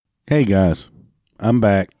Hey guys, I'm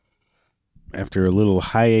back after a little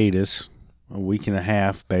hiatus, a week and a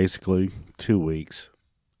half, basically, 2 weeks.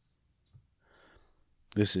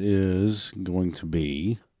 This is going to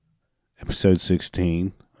be episode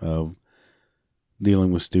 16 of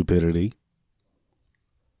Dealing with Stupidity.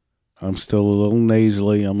 I'm still a little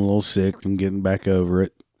nasally, I'm a little sick, I'm getting back over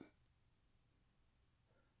it.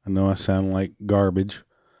 I know I sound like garbage,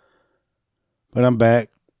 but I'm back,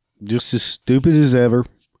 just as stupid as ever.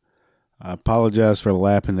 I apologize for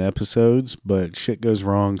lapping episodes, but shit goes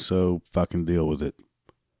wrong, so fucking deal with it.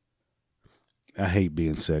 I hate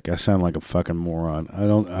being sick. I sound like a fucking moron. I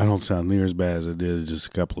don't sound near as bad as I did just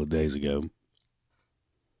a couple of days ago.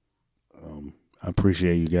 I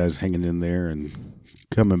appreciate you guys hanging in there and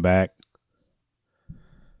coming back.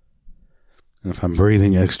 And if I'm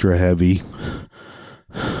breathing extra heavy,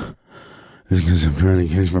 it's because I'm trying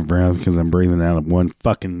to catch my breath because I'm breathing out of one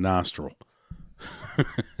fucking nostril.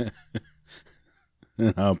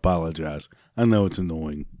 I apologize. I know it's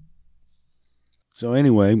annoying. So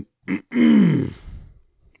anyway, see,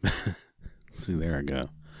 there I go.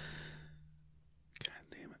 God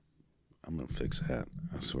damn it. I'm going to fix that.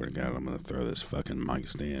 I swear to God, I'm going to throw this fucking mic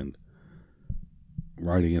stand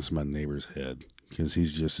right against my neighbor's head because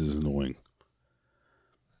he's just as annoying.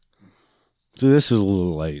 So this is a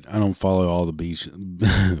little late. I don't follow all the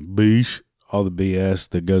all the BS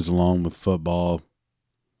that goes along with football.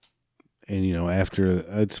 And you know, after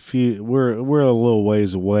we're a little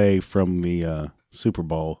ways away from the Super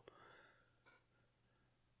Bowl.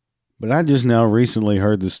 But I just now recently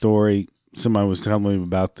heard the story. Somebody was telling me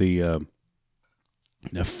about the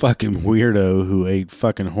fucking weirdo who ate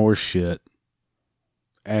fucking horse shit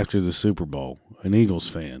after the Super Bowl. An Eagles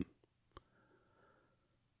fan.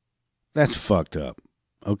 That's fucked up.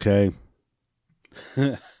 Okay.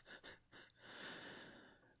 I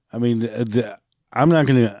mean, I'm not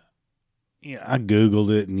gonna. Yeah, I Googled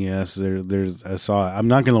it, and yes, I saw it. I'm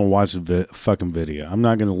not going to watch the fucking video. I'm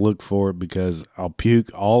not going to look for it because I'll puke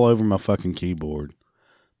all over my fucking keyboard.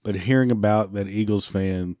 But hearing about that Eagles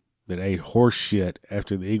fan that ate horse shit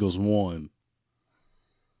after the Eagles won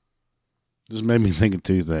just made me think of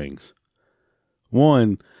two things.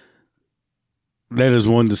 One, that is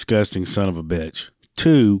one disgusting son of a bitch.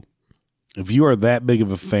 Two, if you are that big of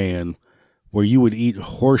a fan where you would eat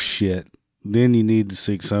horse shit, then you need to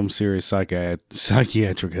seek some serious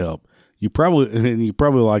psychiatric help. You probably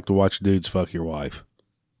like to watch dudes fuck your wife.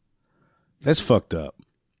 That's fucked up.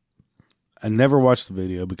 I never watched the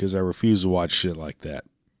video because I refuse to watch shit like that.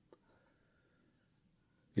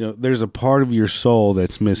 You know, there's a part of your soul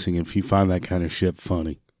that's missing if you find that kind of shit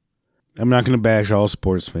funny. I'm not going to bash all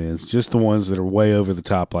sports fans, just the ones that are way over the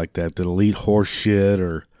top like that'll eat horse shit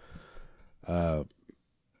or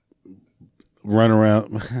run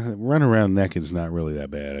around naked is not really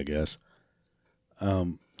that bad, I guess.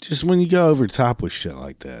 Just when you go over the top with shit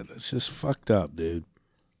like that, that's just fucked up, dude.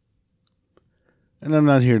 And I'm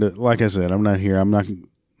not here to, like I said, I'm not going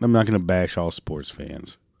to bash all sports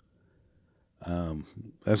fans.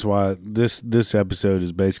 That's why this episode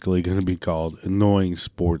is basically going to be called Annoying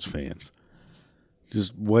Sports Fans.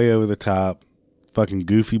 Just way over the top, fucking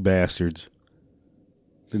goofy bastards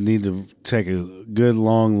that need to take a good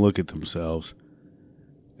long look at themselves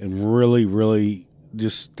and really, really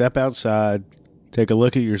just step outside, take a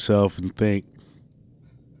look at yourself and think,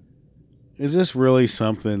 is this really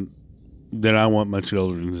something that I want my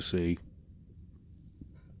children to see?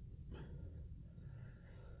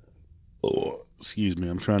 Oh, excuse me,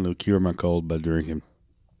 I'm trying to cure my cold by drinking.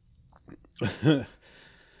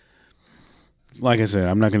 Like I said,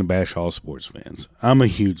 I'm not going to bash all sports fans. I'm a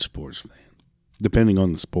huge sports fan, depending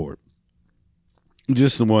on the sport.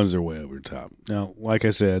 Just the ones that are way over the top. Now, like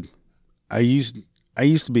I said, I used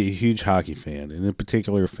to be a huge hockey fan, and in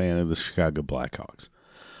particular a fan of the Chicago Blackhawks.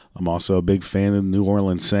 I'm also a big fan of the New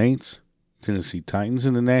Orleans Saints, Tennessee Titans,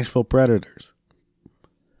 and the Nashville Predators.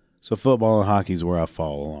 So football and hockey is where I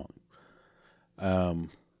fall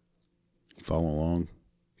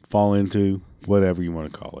into, whatever you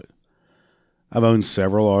want to call it. I've owned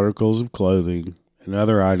several articles of clothing and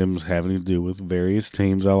other items having to do with various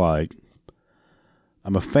teams I like.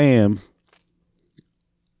 I'm a fan.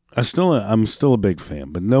 I'm still a big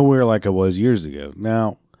fan, but nowhere like I was years ago.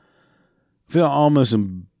 Now, I feel almost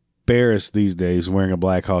embarrassed these days wearing a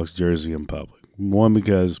Blackhawks jersey in public. One,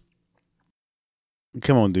 because,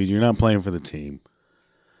 come on, dude, you're not playing for the team.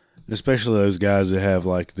 Especially those guys that have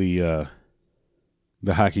like the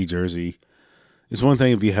hockey jersey. It's one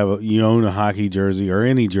thing if you own a hockey jersey or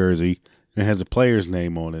any jersey and it has a player's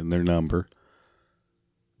name on it and their number.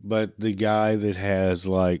 But the guy that has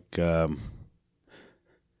like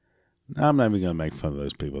I'm not even going to make fun of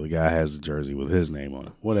those people. The guy has a jersey with his name on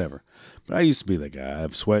it. Whatever. But I used to be that guy. I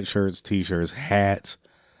have sweatshirts, T-shirts, hats,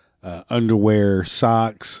 underwear,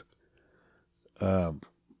 socks,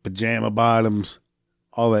 pajama bottoms,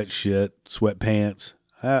 all that shit, sweatpants.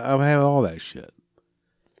 I have all that shit.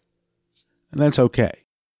 And that's okay.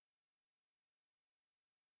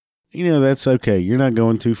 That's okay. You're not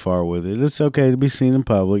going too far with it. It's okay to be seen in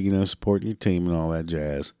public, supporting your team and all that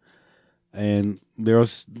jazz.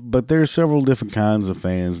 But there are several different kinds of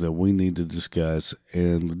fans that we need to discuss,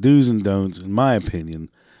 and the do's and don'ts, in my opinion,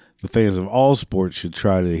 the fans of all sports should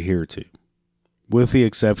try to adhere to, with the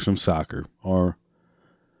exception of soccer or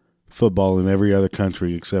football in every other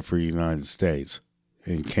country except for the United States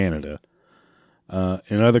and Canada.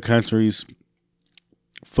 In other countries,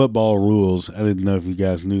 football rules. I didn't know if you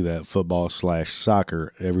guys knew that.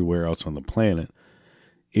 Football/soccer everywhere else on the planet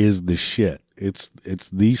is the shit. It's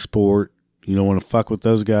the sport. You don't want to fuck with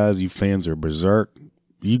those guys. You fans are berserk.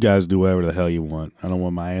 You guys do whatever the hell you want. I don't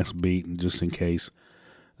want my ass beaten just in case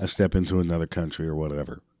I step into another country or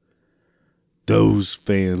whatever. Those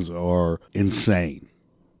fans are insane.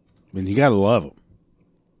 And you got to love them.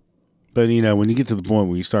 But, when you get to the point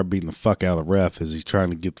where you start beating the fuck out of the ref as he's trying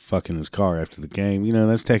to get the fuck in his car after the game,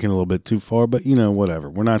 that's taking a little bit too far. But, whatever.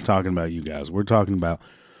 We're not talking about you guys. We're talking about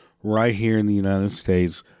right here in the United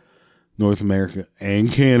States, North America,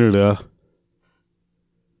 and Canada,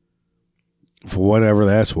 for whatever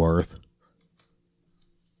that's worth.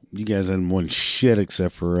 You guys haven't won shit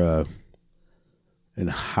except for in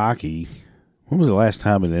hockey. When was the last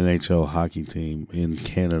time an NHL hockey team in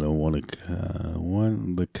Canada won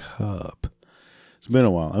the cup? It's been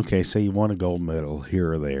a while. Okay, say you won a gold medal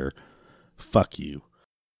here or there. Fuck you.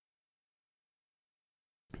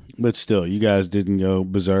 But still, you guys didn't go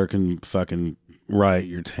berserk and fucking riot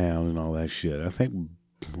your town and all that shit. I think,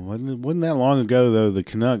 wasn't that long ago, though, the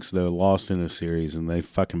Canucks, though, lost in a series and they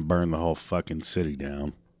fucking burned the whole fucking city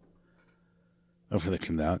down. Over the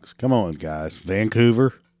Canucks. Come on, guys.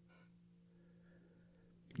 Vancouver.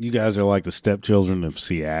 You guys are like the stepchildren of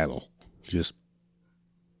Seattle. Just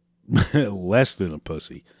less than a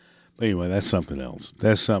pussy. But anyway, that's something else.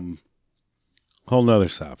 That's something. Whole nother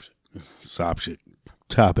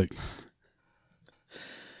topic.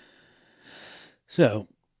 So,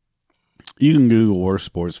 you can Google worst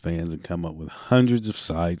sports fans and come up with hundreds of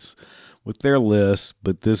sites with their lists,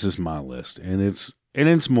 but this is my list. And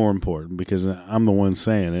it's more important because I'm the one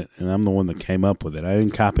saying it, and I'm the one that came up with it. I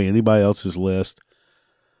didn't copy anybody else's list.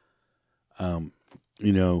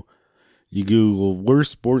 You Google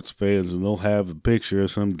worst sports fans and they'll have a picture of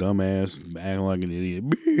some dumbass acting like an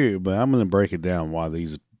idiot. But I'm going to break it down why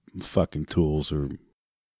these fucking tools are,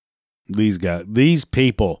 these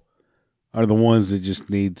people are the ones that just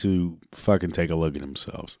need to fucking take a look at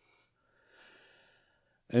themselves.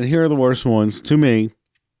 And here are the worst ones to me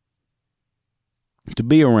to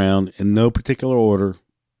be around in no particular order.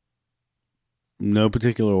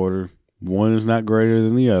 One is not greater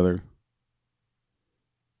than the other.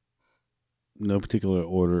 No particular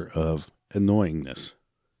order of annoyingness.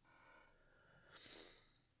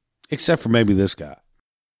 Except for maybe this guy.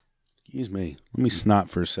 Excuse me. Let me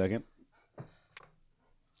snot for a second.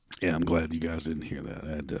 Yeah, I'm glad you guys didn't hear that.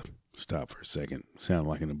 I had to stop for a second. Sounded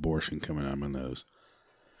like an abortion coming out of my nose.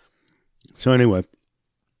 So anyway.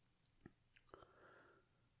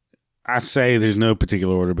 I say there's no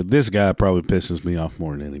particular order, but this guy probably pisses me off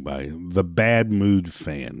more than anybody. The bad mood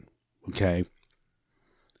fan. Okay?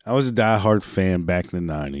 I was a diehard fan back in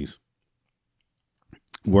the 90s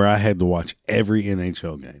where I had to watch every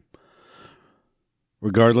NHL game.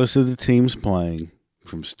 Regardless of the teams playing,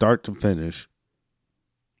 from start to finish.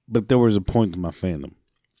 But there was a point to my fandom.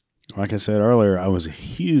 Like I said earlier, I was a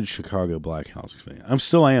huge Chicago Blackhawks fan. I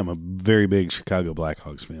still am a very big Chicago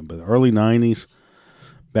Blackhawks fan. But the early 90s,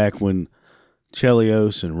 back when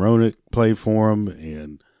Chelios and Roenick played for him,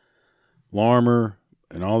 and Larmer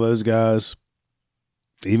and all those guys,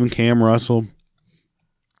 even Cam Russell,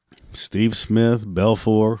 Steve Smith,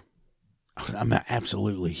 Belfour, I'm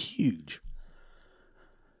absolutely huge.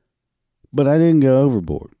 But I didn't go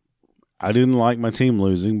overboard. I didn't like my team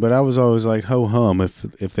losing, but I was always like ho hum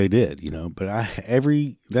if they did, But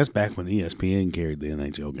that's back when ESPN carried the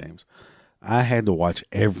NHL games. I had to watch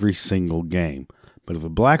every single game. But if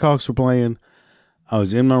the Blackhawks were playing, I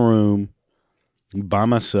was in my room by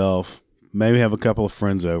myself, maybe have a couple of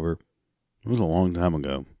friends over. It was a long time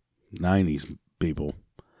ago. 90s people.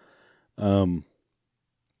 But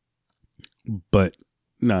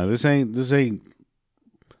no, this ain't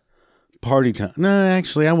party time. No,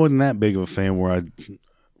 actually, I wasn't that big of a fan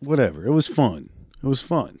whatever. It was fun.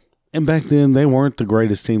 And back then, they weren't the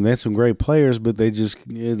greatest team. They had some great players, but they just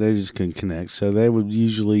couldn't connect. So they would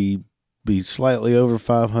usually be slightly over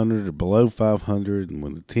 500 or below 500. And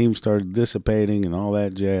when the team started dissipating and all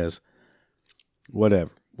that jazz,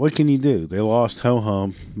 whatever. What can you do? They lost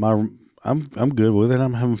ho-hum. I'm good with it.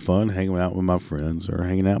 I'm having fun hanging out with my friends or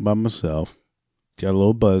hanging out by myself. Got a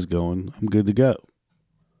little buzz going. I'm good to go.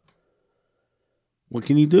 What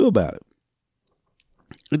can you do about it?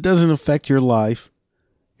 It doesn't affect your life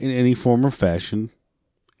in any form or fashion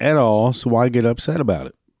at all, so why get upset about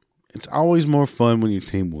it? It's always more fun when your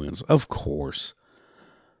team wins, of course.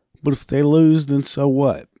 But if they lose, then so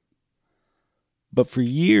what? But for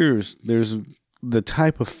years, there's the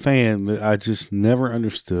type of fan that I just never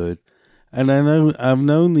understood. And I've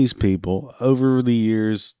known these people over the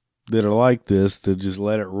years that are like this, that just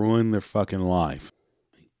let it ruin their fucking life.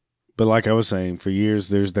 But like I was saying, for years,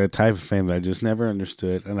 there's that type of fan that I just never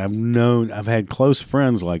understood. And I've had close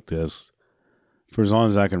friends like this for as long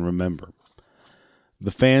as I can remember.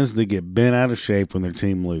 The fans that get bent out of shape when their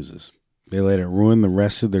team loses. They let it ruin the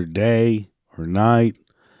rest of their day or night.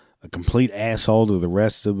 A complete asshole to the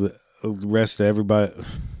rest of everybody.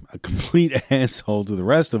 A complete asshole to the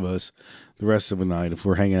rest of us the rest of the night if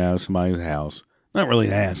we're hanging out at somebody's house. Not really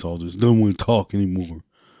an asshole, just don't want to talk anymore.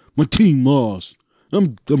 My team lost.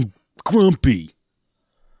 I'm grumpy.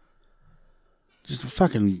 Just a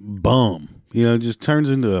fucking bum. Just turns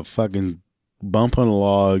into a fucking bump on a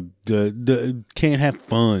log. Can't have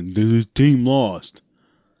fun. The team lost.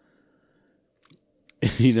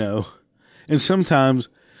 And sometimes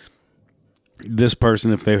this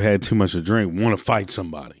person, if they've had too much to drink, want to fight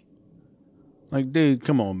somebody. Like, dude,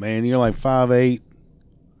 come on, man. You're like 5'8",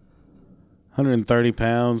 130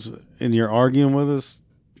 pounds, and you're arguing with us?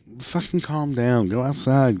 Fucking calm down. Go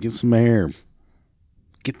outside. Get some air.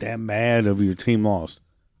 Get that mad over your team lost.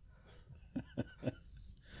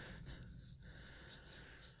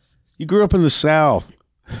 You grew up in the South.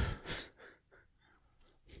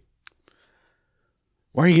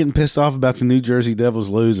 Why are you getting pissed off about the New Jersey Devils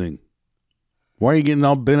losing? Why are you getting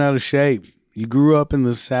all bent out of shape? You grew up in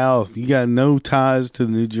the South. You got no ties to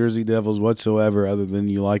the New Jersey Devils whatsoever other than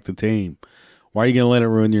you like the team. Why are you going to let it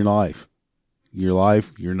ruin your life?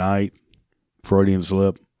 Your night, Freudian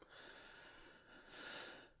slip.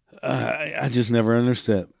 I just never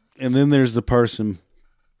understood. And then there's the person,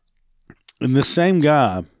 and the same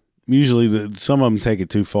guy, usually some of them take it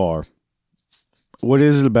too far. What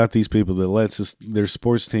is it about these people that lets their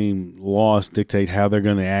sports team loss dictate how they're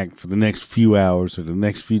going to act for the next few hours or the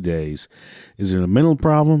next few days? Is it a mental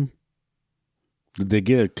problem? Did they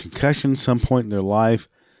get a concussion some point in their life,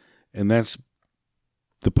 and that's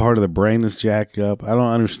the part of the brain that's jacked up? I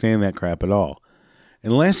don't understand that crap at all.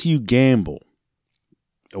 Unless you gamble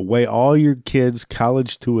away all your kids'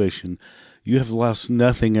 college tuition, you have lost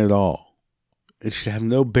nothing at all. It should have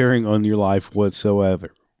no bearing on your life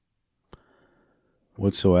whatsoever.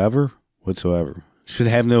 Whatsoever. Should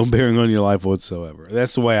have no bearing on your life whatsoever.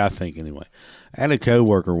 That's the way I think anyway. I had a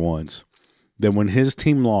coworker once that when his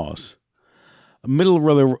team lost, a middle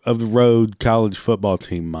of the road college football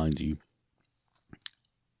team, mind you.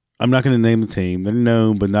 I'm not going to name the team. They're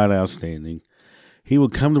known but not outstanding. He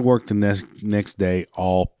would come to work the next day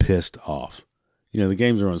all pissed off. The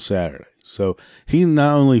games are on Saturday. So he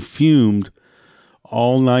not only fumed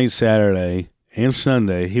all night Saturday and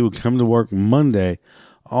Sunday, he would come to work Monday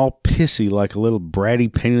all pissy like a little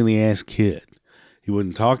bratty pain in the ass kid. He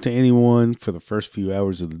wouldn't talk to anyone for the first few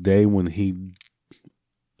hours of the day when he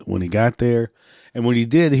got there. And when he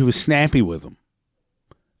did, he was snappy with them.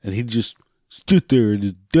 And he'd just stood there at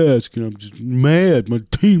his desk, and I'm just mad. My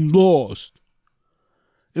team lost.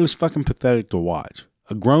 It was fucking pathetic to watch.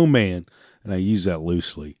 A grown man, and I use that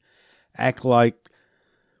loosely, act like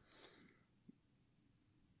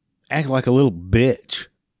a little bitch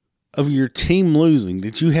of your team losing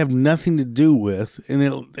that you have nothing to do with. And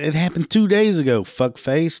it happened 2 days ago,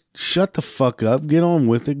 fuckface. Shut the fuck up. Get on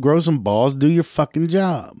with it. Grow some balls. Do your fucking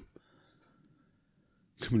job.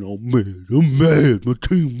 Coming on mad. I'm mad. My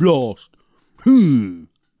team lost. Fucking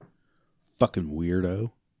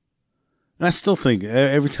weirdo. And I still think,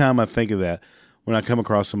 every time I think of that, when I come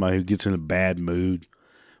across somebody who gets in a bad mood,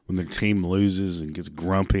 when their team loses and gets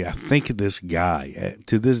grumpy, I think of this guy.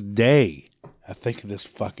 To this day, I think of this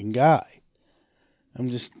fucking guy. I'm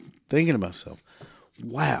just thinking to myself,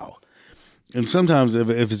 wow. And sometimes if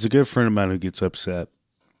it's a good friend of mine who gets upset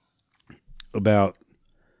about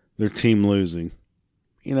their team losing,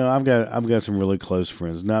 I've got some really close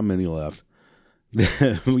friends, not many left.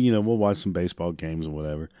 We'll watch some baseball games and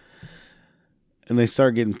whatever. And they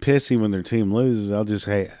start getting pissy when their team loses. I'll just,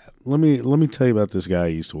 hey, let me tell you about this guy I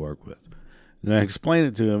used to work with. And I explain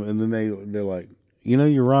it to them, and then they're like,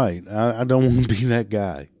 you're right. I don't want to be that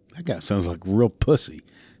guy. That guy sounds like a real pussy.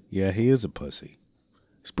 Yeah, he is a pussy.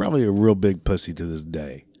 He's probably a real big pussy to this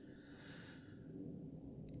day.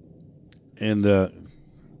 And,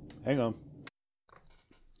 hang on.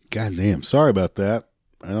 Goddamn, sorry about that.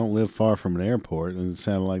 I don't live far from an airport, and it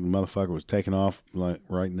sounded like the motherfucker was taking off like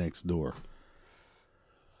right next door.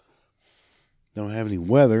 Don't have any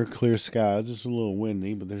weather, clear skies. It's a little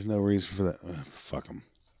windy, but there's no reason for that. Fuck them.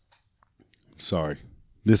 Sorry.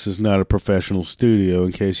 This is not a professional studio,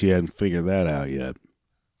 in case you hadn't figured that out yet.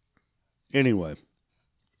 Anyway.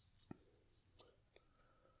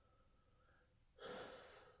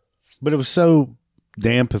 But it was so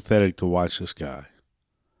damn pathetic to watch this guy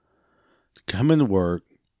come into work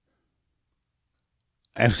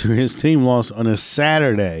after his team lost on a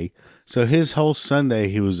Saturday. So his whole Sunday,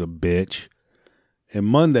 he was a bitch. And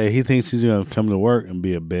Monday, he thinks he's going to come to work and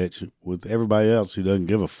be a bitch with everybody else who doesn't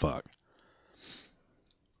give a fuck.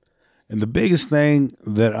 And the biggest thing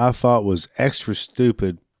that I thought was extra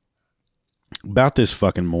stupid about this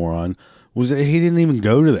fucking moron was that he didn't even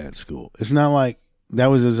go to that school. It's not like that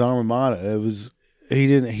was his alma mater.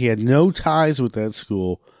 He had no ties with that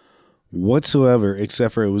school whatsoever,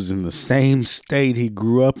 except for it was in the same state he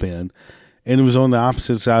grew up in, and it was on the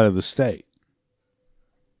opposite side of the state.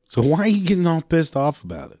 So why are you getting all pissed off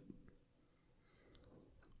about it?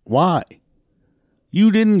 Why?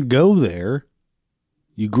 You didn't go there.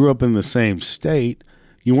 You grew up in the same state.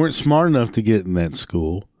 You weren't smart enough to get in that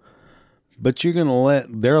school. But you're going to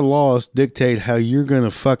let their laws dictate how you're going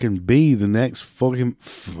to fucking be the next fucking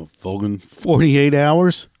 48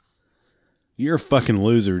 hours? You're a fucking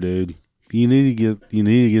loser, dude. You need to get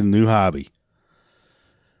a new hobby.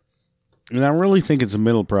 And I really think it's a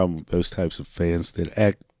mental problem with those types of fans that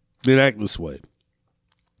act this way.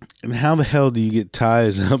 And how the hell do you get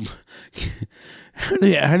ties up? How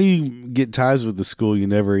do you get ties with the school you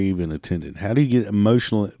never even attended? How do you get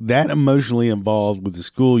emotionally involved with the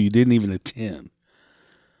school you didn't even attend?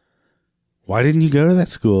 Why didn't you go to that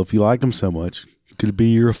school if you like them so much? Could it be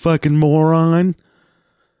you're a fucking moron?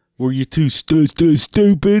 Were you too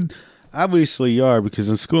stupid? Obviously you are, because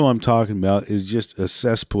the school I'm talking about is just a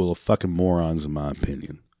cesspool of fucking morons, in my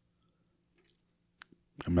opinion.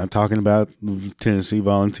 I'm not talking about Tennessee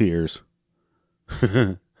Volunteers.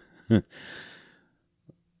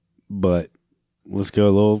 But let's go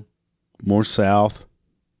a little more south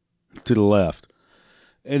to the left.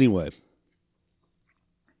 Anyway,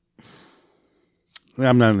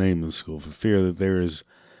 I'm not naming the school for fear that there is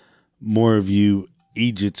more of you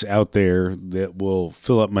Egypts out there that will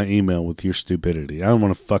fill up my email with your stupidity. I don't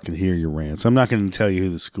want to fucking hear your rants. I'm not going to tell you who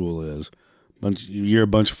the school is. You're a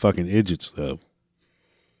bunch of fucking idiots, though.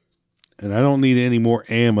 And I don't need any more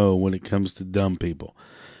ammo when it comes to dumb people.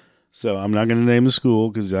 So I'm not going to name the school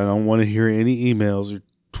because I don't want to hear any emails or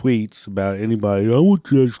tweets about anybody. I went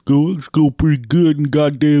to that school. That school pretty good, and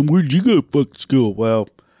goddamn, where'd you go to fucking school? Well,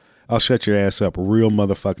 I'll shut your ass up real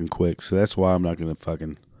motherfucking quick. So that's why I'm not going to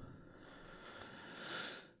fucking...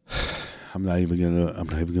 I'm not even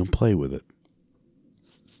gonna play with it.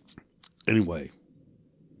 Anyway,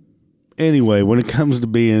 when it comes to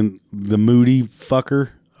being the moody fucker,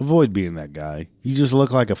 avoid being that guy. You just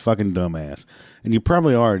look like a fucking dumbass. And you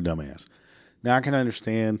probably are a dumbass. Now, I can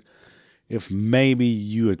understand if maybe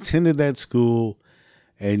you attended that school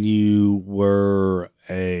and you were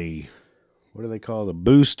a, what do they call it, a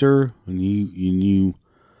booster, and you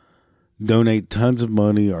donate tons of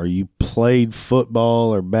money, or you played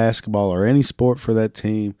football or basketball or any sport for that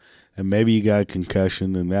team, and maybe you got a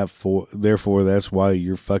concussion, and therefore that's why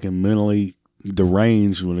you're fucking mentally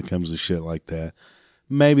deranged when it comes to shit like that.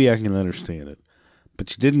 Maybe I can understand it.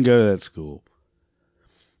 But you didn't go to that school.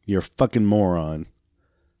 You're a fucking moron.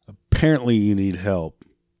 Apparently you need help.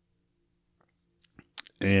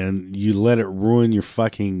 And you let it ruin your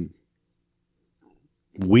fucking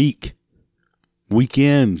weekend.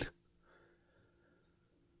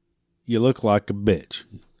 You look like a bitch.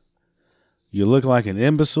 You look like an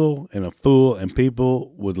imbecile and a fool, and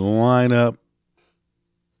people would line up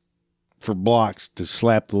for blocks to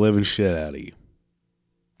slap the living shit out of you.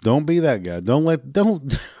 Don't be that guy.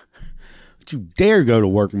 Don't you dare go to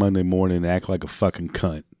work Monday morning and act like a fucking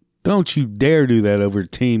cunt. Don't you dare do that over a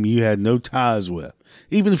team you had no ties with,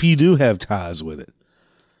 even if you do have ties with it.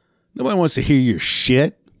 Nobody wants to hear your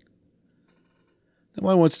shit.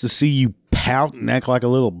 Nobody wants to see you pout and act like a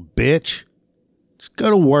little bitch. Just go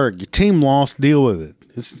to work. Your team lost, deal with it.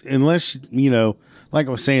 Unless, like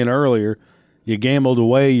I was saying earlier, you gambled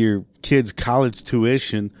away your kid's college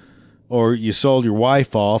tuition, or you sold your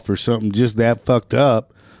wife off, or something just that fucked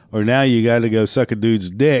up, or now you got to go suck a dude's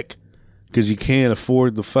dick because you can't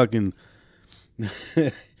afford the fucking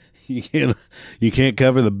you can't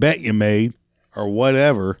cover the bet you made or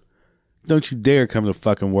whatever. Don't you dare come to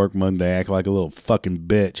fucking work Monday act like a little fucking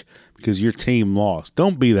bitch because your team lost.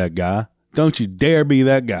 Don't be that guy. Don't you dare be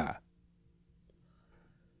that guy.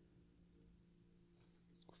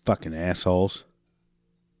 Fucking assholes.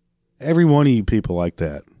 Every one of you people like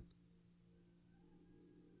that.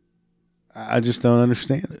 I just don't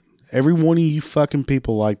understand it. Every one of you fucking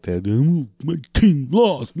people like that. My team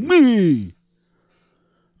lost. Me.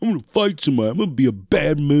 I'm going to fight somebody. I'm going to be a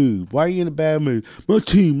bad mood. Why are you in a bad mood? My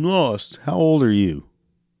team lost. How old are you?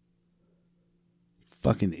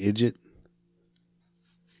 Fucking idiot.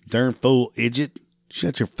 Darn fool idiot.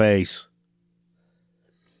 Shut your face.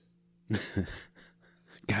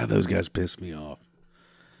 God, those guys piss me off.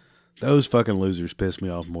 Those fucking losers piss me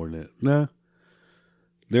off more than it. No.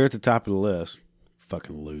 They're at the top of the list.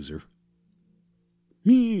 Fucking loser.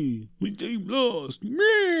 My team lost.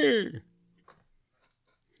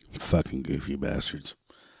 Fucking goofy bastards.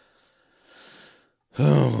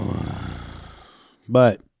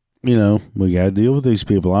 But, you know, we got to deal with these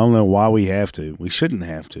people. I don't know why we have to. We shouldn't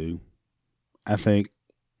have to. I think,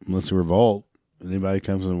 let's revolt. Anybody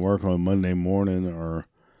comes to work on a Monday morning or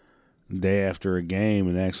day after a game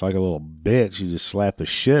and acts like a little bitch, you just slap the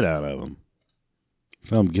shit out of them.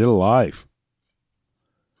 Tell them, get a life.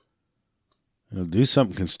 You know, do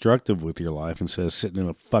something constructive with your life instead of sitting in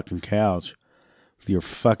a fucking couch with your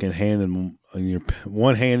fucking hand in your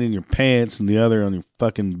one hand in your pants and the other on your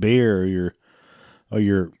fucking beer or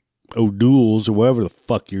your O'Doul's or whatever the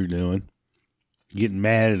fuck you're doing. Getting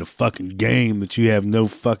mad at a fucking game that you have no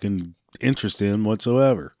fucking interest in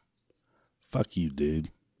whatsoever. Fuck you, dude.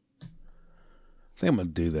 I think I'm going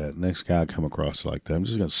to do that. Next guy I come across like that, I'm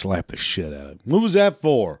just going to slap the shit out of him. What was that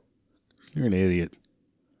for? You're an idiot.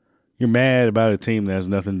 You're mad about a team that has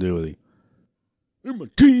nothing to do with you. They're my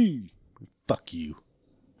team. Fuck you.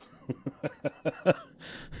 I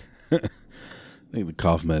think the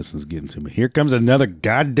cough medicine's getting to me. Here comes another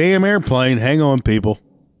goddamn airplane. Hang on, people.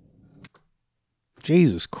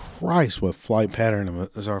 Jesus Christ, what flight pattern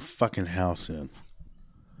is our fucking house in?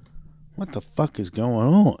 What the fuck is going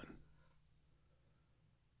on?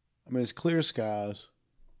 I mean, it's clear skies.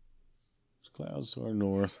 It's clouds to our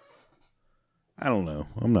north. I don't know.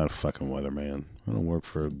 I'm not a fucking weatherman. I don't work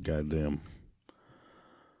for a goddamn...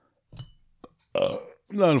 I'm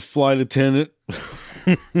not a flight attendant.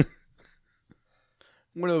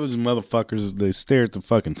 One of those motherfuckers, they stare at the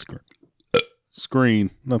fucking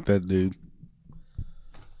screen. Not that dude.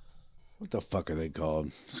 What the fuck are they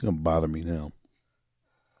called? It's going to bother me now.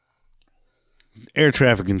 Air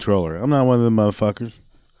traffic controller. I'm not one of them motherfuckers.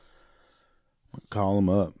 I'll call them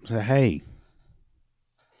up. Say, hey,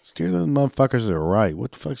 steer those motherfuckers to the right.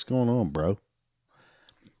 What the fuck's going on, bro?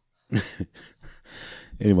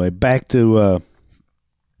 Anyway, back to,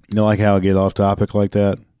 you know, like how I get off topic like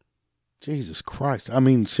that? Jesus Christ. I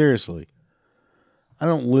mean, seriously. I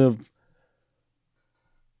don't live...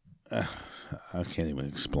 I can't even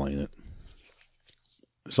explain it.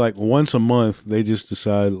 It's like once a month, they just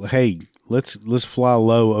decide, hey, let's fly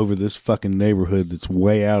low over this fucking neighborhood that's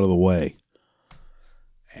way out of the way.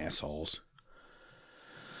 Assholes.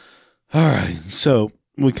 All right, so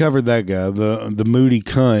we covered that guy, the moody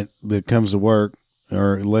cunt that comes to work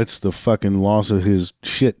or lets the fucking loss of his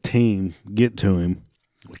shit team get to him.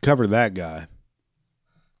 We covered that guy.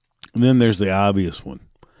 And then there's the obvious one.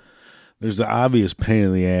 There's the obvious pain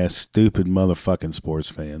in the ass, stupid motherfucking sports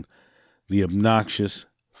fan. The obnoxious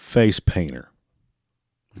face painter.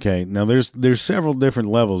 Okay, now there's several different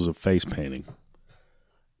levels of face painting.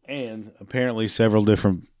 And apparently several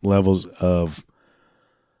different levels of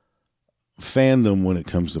fandom when it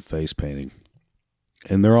comes to face painting.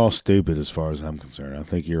 And they're all stupid as far as I'm concerned. I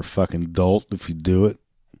think you're a fucking dolt if you do it.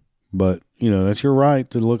 But, you know, that's your right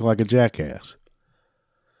to look like a jackass.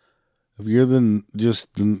 If you're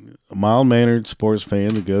just the mild-mannered sports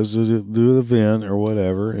fan that goes to do the event or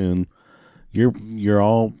whatever, and you're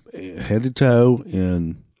all head to toe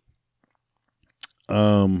in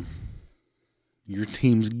your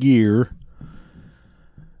team's gear,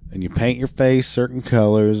 and you paint your face certain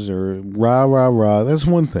colors or rah, that's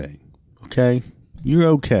one thing. Okay? You're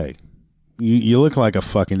okay. You look like a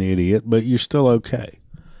fucking idiot, but you're still okay.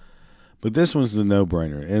 But this one's the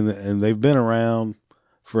no-brainer, and they've been around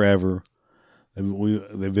forever.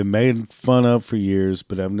 They've been made fun of for years,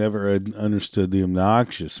 but I've never understood the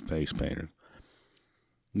obnoxious face painters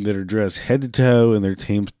that are dressed head to toe in their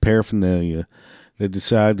team's paraphernalia that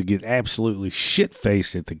decide to get absolutely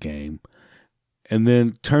shit-faced at the game and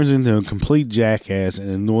then turns into a complete jackass and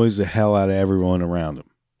annoys the hell out of everyone around them.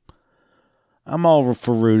 I'm all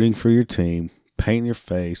for rooting for your team, painting your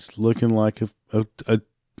face, looking like a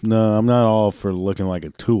no, I'm not all for looking like a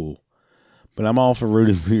tool, but I'm all for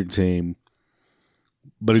rooting for your team.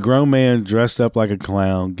 But a grown man dressed up like a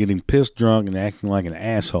clown, getting pissed drunk and acting like an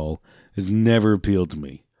asshole has never appealed to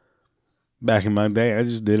me. Back in my day, I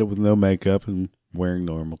just did it with no makeup and wearing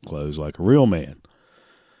normal clothes like a real man.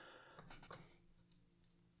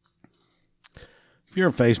 If you're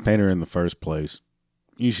a face painter in the first place,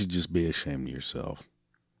 you should just be ashamed of yourself.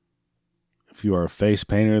 If you are a face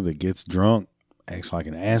painter that gets drunk, acts like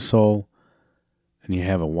an asshole, and you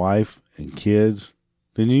have a wife and kids,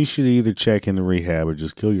 then you should either check into rehab or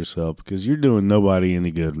just kill yourself because you're doing nobody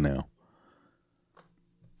any good now.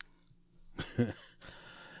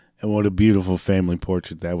 And what a beautiful family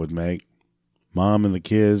portrait that would make. Mom and the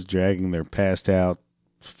kids dragging their passed out,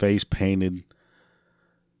 face painted,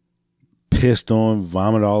 pissed on,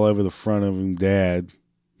 vomit all over the front of him, dad,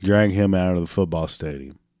 drag him out of the football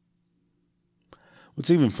stadium.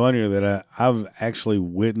 What's even funnier that I've actually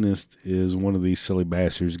witnessed is one of these silly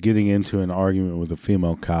bastards getting into an argument with a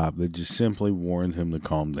female cop that just simply warned him to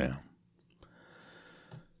calm down.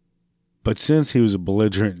 But since he was a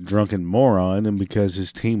belligerent, drunken moron, and because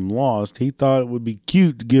his team lost, he thought it would be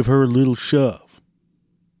cute to give her a little shove.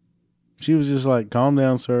 She was just like, calm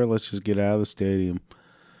down, sir, let's just get out of the stadium.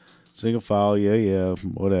 Single file, yeah,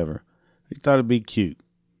 whatever. He thought it'd be cute.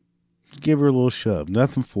 Give her a little shove.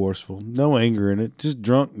 Nothing forceful. No anger in it. Just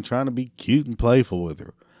drunk and trying to be cute and playful with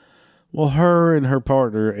her. Well, her and her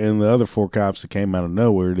partner and the other 4 cops that came out of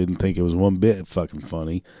nowhere didn't think it was one bit fucking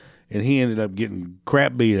funny. And he ended up getting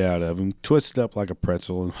crap beat out of him, twisted up like a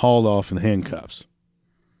pretzel, and hauled off in handcuffs.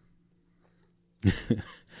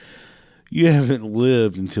 You haven't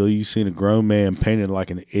lived until you've seen a grown man painted like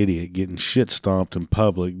an idiot getting shit stomped in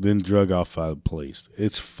public, then drug off by the police.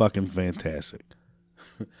 It's fucking fantastic.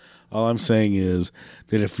 All I'm saying is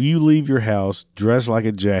that if you leave your house dressed like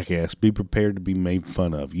a jackass, be prepared to be made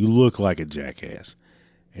fun of. You look like a jackass.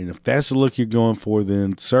 And if that's the look you're going for,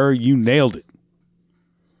 then, sir, you nailed it.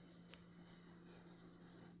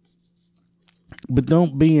 But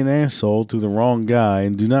don't be an asshole to the wrong guy,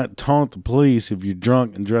 and do not taunt the police if you're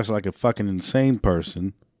drunk and dressed like a fucking insane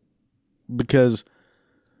person, because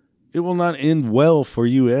it will not end well for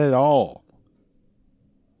you at all.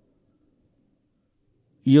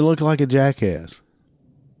 You look like a jackass.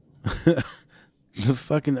 The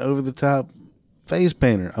fucking over-the-top face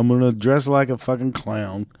painter. I'm going to dress like a fucking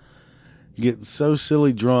clown, get so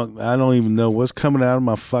silly drunk I don't even know what's coming out of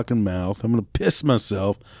my fucking mouth. I'm going to piss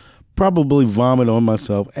myself, probably vomit on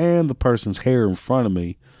myself and the person's hair in front of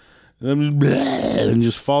me, and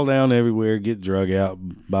just fall down everywhere, get drug out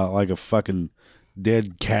by like a fucking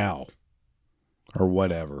dead cow or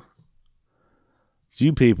whatever.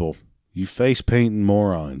 You people, you face painting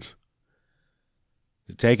morons,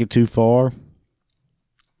 you take it too far.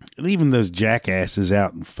 And even those jackasses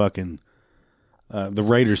out in fucking the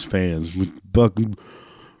Raiders fans with fucking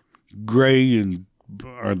gray and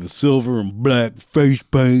or the silver and black face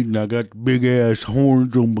paint, and I got the big ass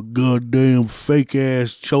horns on my goddamn fake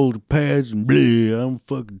ass shoulder pads, and blah, I'm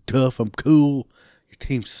fucking tough, I'm cool. Your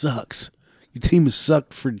team sucks. Your team has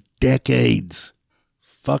sucked for decades.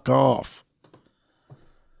 Fuck off.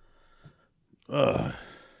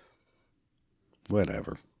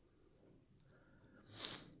 Whatever.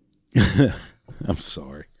 I'm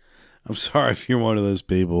sorry. I'm sorry if you're one of those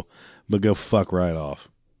people, but go fuck right off.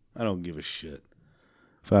 I don't give a shit.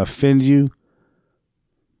 If I offend you,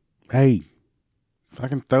 hey,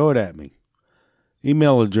 fucking throw it at me.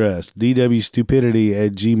 Email address,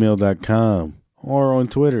 dwstupidity@gmail.com, or on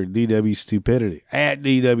Twitter, dwstupidity,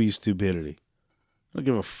 @dwstupidity. I don't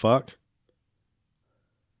give a fuck.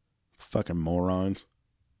 Fucking morons.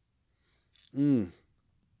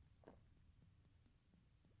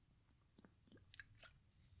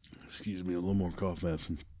 Excuse me, a little more cough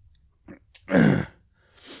medicine. All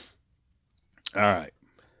right.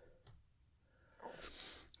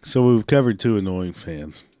 So we've covered 2 annoying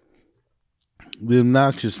fans. The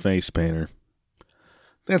obnoxious face painter.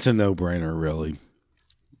 That's a no-brainer, really.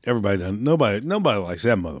 Everybody does. Nobody likes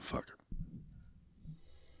that motherfucker.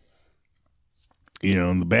 You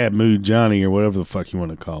know, the bad mood Johnny or whatever the fuck you want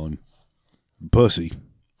to call him. Pussy.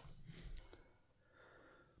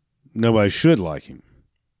 Nobody should like him.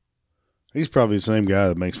 He's probably the same guy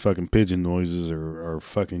that makes fucking pigeon noises or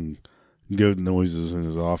fucking goat noises in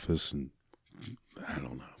his office and I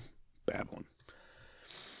don't know, babbling.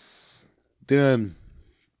 Then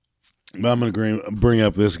I'm going to bring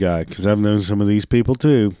up this guy because I've known some of these people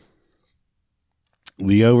too.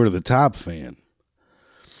 The over-the-top fan.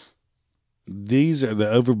 These are the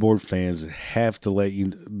overboard fans that have to let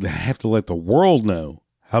the world know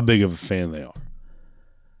how big of a fan they are.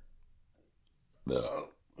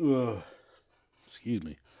 Excuse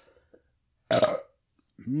me. My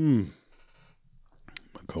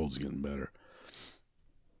cold's getting better.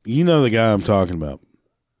 You know the guy I'm talking about.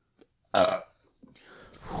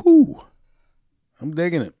 Whew. I'm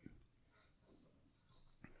digging it.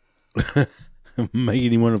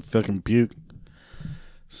 Making you want to fucking puke.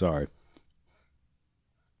 Sorry.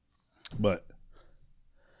 But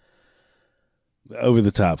the over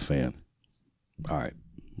the top fan. All right.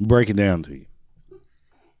 Break it down to you.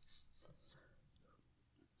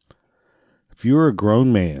 If you're a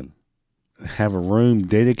grown man, have a room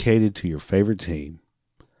dedicated to your favorite team,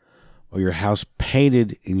 or your house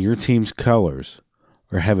painted in your team's colors,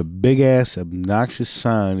 or have a big-ass obnoxious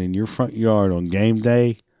sign in your front yard on game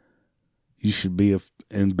day, you should be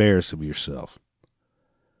embarrassed of yourself.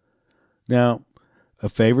 Now, a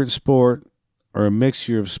favorite sport or a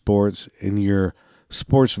mixture of sports in your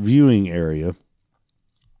sports viewing area,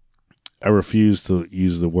 I refuse to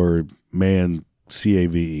use the word man,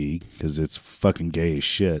 C-A-V-E, because it's fucking gay as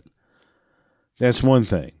shit. That's one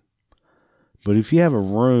thing. But if you have a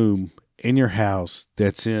room in your house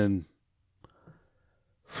that's in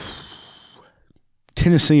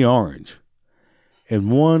Tennessee orange, and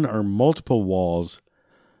one or multiple walls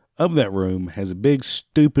of that room has a big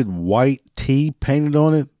stupid white T painted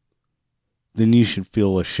on it, then you should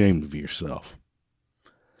feel ashamed of yourself.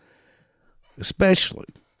 Especially,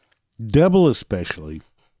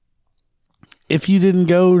 if you didn't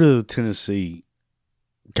go to Tennessee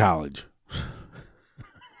college.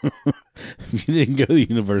 If you didn't go to the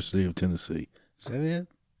University of Tennessee. Is that it?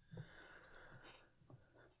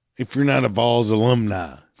 If you're not a Vols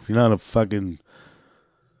alumni, if you're not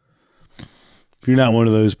one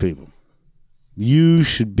of those people, you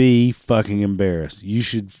should be fucking embarrassed. You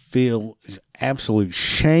should feel absolute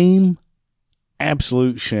shame if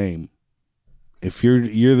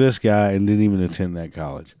you're this guy and didn't even attend that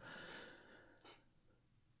college.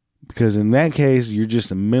 Because in that case, you're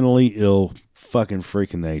just a mentally ill fucking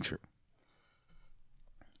freak of nature.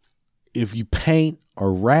 If you paint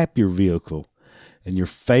or wrap your vehicle in your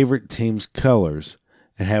favorite team's colors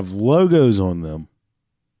and have logos on them,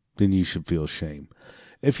 then you should feel shame.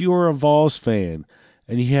 If you are a Vols fan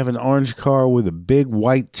and you have an orange car with a big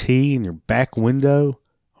white T in your back window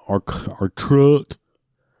or truck,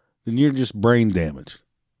 then you're just brain damaged.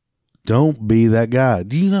 Don't be that guy.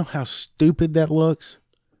 Do you know how stupid that looks?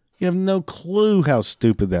 You have no clue how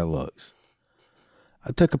stupid that looks.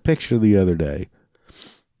 I took a picture the other day.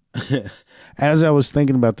 As I was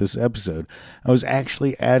thinking about this episode, I was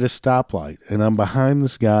actually at a stoplight, and I'm behind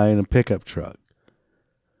this guy in a pickup truck.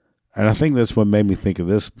 And I think that's what made me think of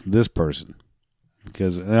this person.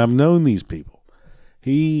 Because I've known these people.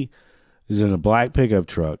 He is in a black pickup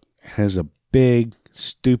truck, has a big,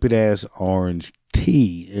 stupid-ass orange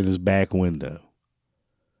T in his back window.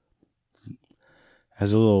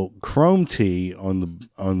 Has a little chrome T on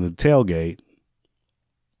the tailgate.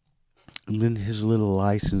 And then his little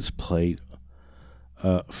license plate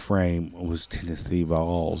frame was Tennessee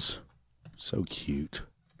Vols. So cute.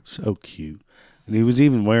 So cute. And he was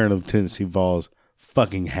even wearing a Tennessee Vols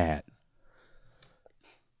fucking hat.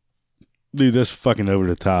 Dude, that's fucking over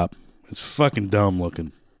the top. It's fucking dumb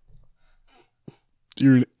looking.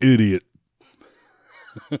 You're an idiot.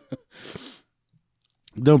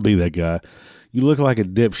 Don't be that guy. You look like a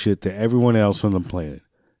dipshit to everyone else on the planet.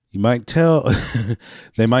 You might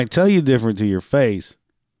they might tell you different to your face,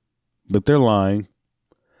 but they're lying.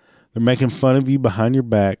 They're making fun of you behind your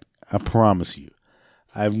back. I promise you.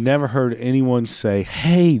 I've never heard anyone say,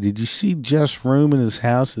 "Hey, did you see Jeff's room in his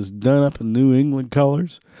house is done up in New England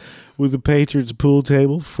colors? With the Patriots pool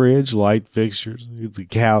table, fridge, light fixtures, the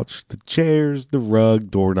couch, the chairs, the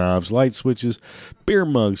rug, doorknobs, light switches, beer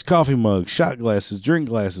mugs, coffee mugs, shot glasses, drink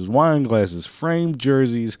glasses, wine glasses, framed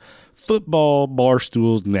jerseys, football, bar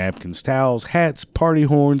stools, napkins, towels, hats, party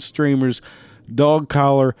horns, streamers, dog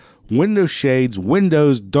collar, window shades,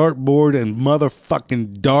 windows, dartboard, and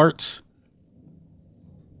motherfucking darts."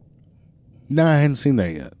 No, I hadn't seen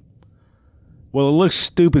that yet. Well, it looks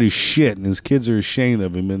stupid as shit, and his kids are ashamed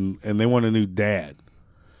of him, and they want a new dad.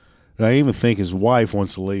 And I even think his wife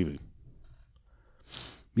wants to leave him.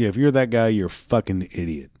 Yeah, if you're that guy, you're a fucking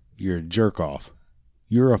idiot. You're a jerk-off.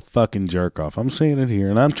 You're a fucking jerk-off. I'm saying it here,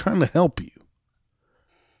 and I'm trying to help you.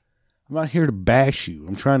 I'm not here to bash you.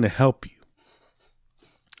 I'm trying to help you.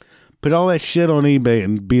 Put all that shit on eBay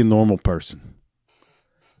and be a normal person.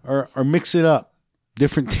 Or mix it up.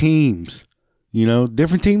 Different teams. You know,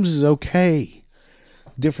 different teams is okay.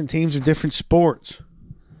 Different teams are different sports.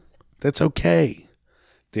 That's okay.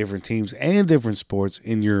 Different teams and different sports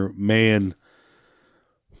in your man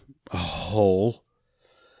hole.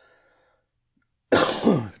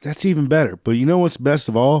 That's even better. But you know what's best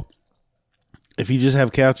of all? If you just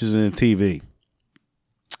have couches and a TV.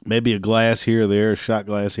 Maybe a glass here or there, a shot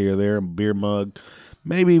glass here or there, a beer mug,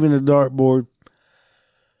 maybe even a dartboard.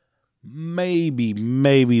 Maybe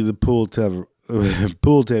the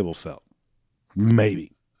pool table felt.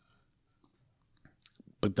 Maybe.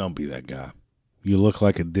 But don't be that guy. You look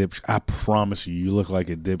like a dipshit. I promise you look like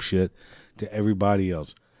a dipshit to everybody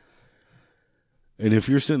else. And if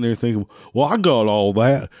you're sitting there thinking, well, I got all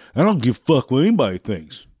that, I don't give a fuck what anybody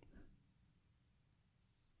thinks.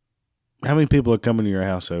 How many people are coming over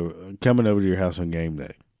to your house on game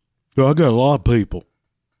day? Oh, I got a lot of people.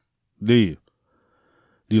 Do you?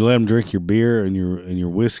 Do you let them drink your beer and your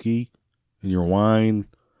whiskey and your wine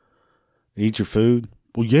and eat your food?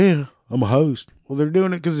 Well, yeah, I'm a host. Well, they're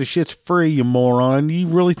doing it because the shit's free, you moron. Do you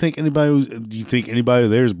really think anybody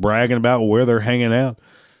there is bragging about where they're hanging out?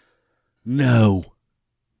 No.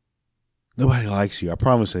 Nobody likes you. I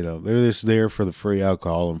promise they don't. They're just there for the free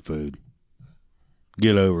alcohol and food.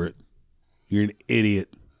 Get over it. You're an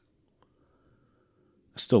idiot.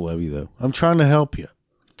 I still love you, though. I'm trying to help you.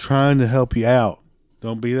 Trying to help you out.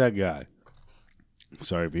 Don't be that guy.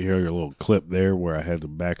 Sorry if you hear your little clip there where I had to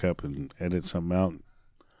back up and edit something out.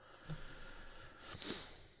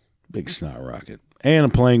 Big snot rocket. And a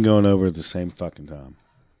plane going over at the same fucking time.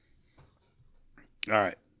 All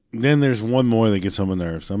right. Then there's one more that gets on my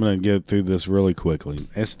nerves. I'm going to get through this really quickly.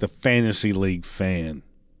 It's the Fantasy League fan.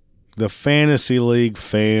 The Fantasy League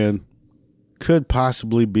fan could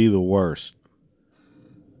possibly be the worst.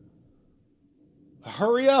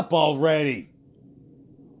 Hurry up already.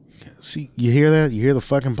 See, you hear that? You hear the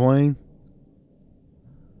fucking plane?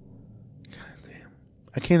 God damn.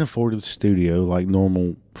 I can't afford a studio like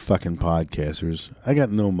normal fucking podcasters. I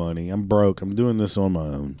got no money. I'm broke. I'm doing this on my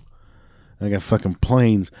own. And I got fucking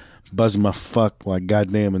planes buzzing my fuck like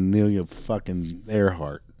goddamn Amelia fucking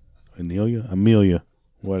Earhart. Amelia,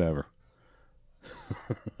 whatever.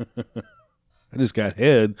 I just got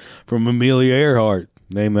head from Amelia Earhart.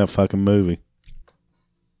 Name that fucking movie.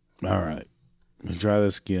 All right. Let me try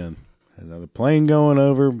this again. Another plane going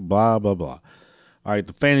over, blah, blah, blah. All right,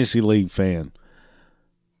 the Fantasy League fan.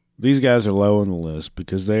 These guys are low on the list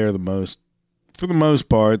because they are for the most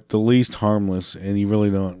part, the least harmless, and they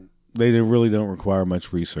really don't require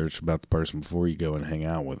much research about the person before you go and hang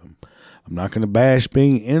out with them. I'm not going to bash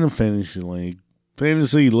being in a fantasy league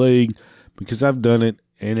because I've done it,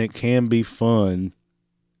 and it can be fun.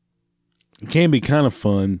 It can be kind of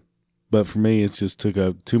fun, but for me, it's just took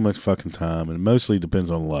up too much fucking time, and it mostly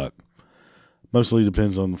depends on luck. Mostly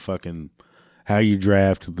depends on the fucking how you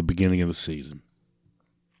draft at the beginning of the season.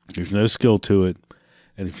 There's no skill to it,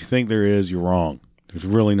 and if you think there is, you're wrong. There's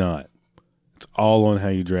really not. It's all on how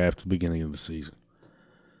you draft at the beginning of the season.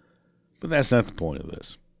 But that's not the point of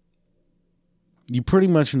this. You pretty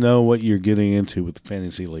much know what you're getting into with the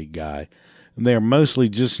Fantasy League guy, and they are mostly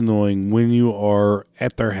just annoying when you are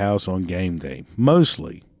at their house on game day.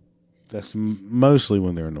 Mostly. That's mostly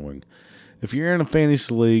when they're annoying. If you're in a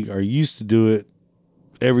fantasy league or used to do it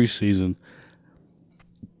every season,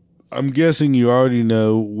 I'm guessing you already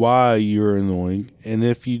know why you're annoying. And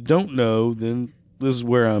if you don't know, then this is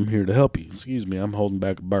where I'm here to help you. Excuse me, I'm holding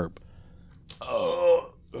back a burp.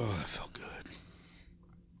 Oh, that felt good.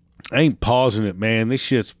 I ain't pausing it, man. This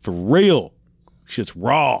shit's for real. Shit's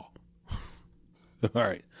raw. All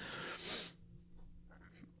right.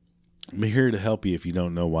 I'm here to help you if you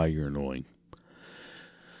don't know why you're annoying.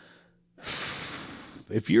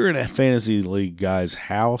 If you're in a fantasy league guy's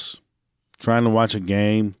house trying to watch a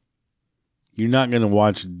game, you're not going to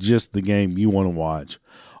watch just the game you want to watch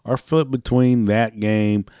or flip between that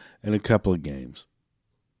game and a couple of games.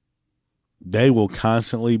 They will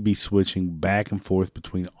constantly be switching back and forth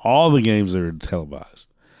between all the games that are televised.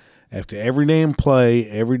 After every damn play,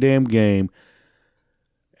 every damn game,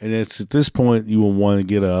 and it's at this point you will want to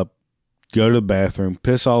get up, go to the bathroom,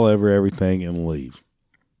 piss all over everything, and leave.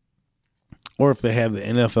 Or if they have the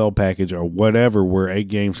NFL package or whatever where 8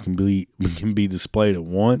 games can be displayed at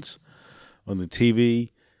once on the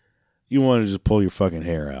TV, you want to just pull your fucking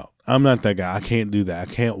hair out. I'm not that guy. I can't do that.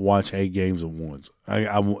 I can't watch 8 games at once.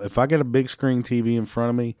 If I get a big screen TV in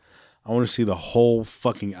front of me, I want to see the whole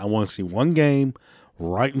fucking – I want to see one game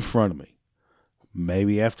right in front of me.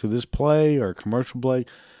 Maybe after this play or commercial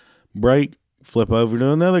break, flip over to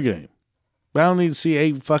another game. But I don't need to see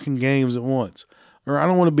 8 fucking games at once. Or I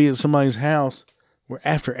don't want to be at somebody's house where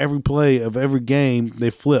after every play of every game,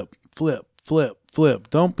 they flip.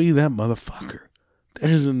 Don't be that motherfucker.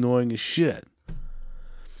 That is annoying as shit.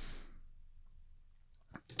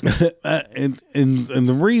 and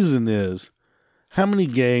the reason is, how many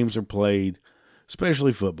games are played,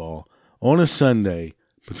 especially football, on a Sunday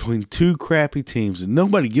between two crappy teams that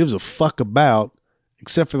nobody gives a fuck about,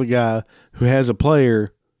 except for the guy who has a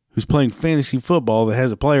player who's playing fantasy football that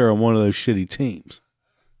has a player on one of those shitty teams.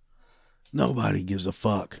 Nobody gives a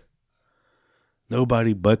fuck.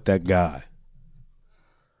 Nobody but that guy.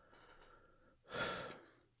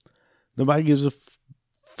 Nobody gives a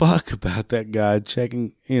fuck about that guy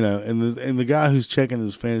checking, and the guy who's checking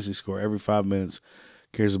his fantasy score every 5 minutes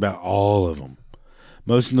cares about all of them.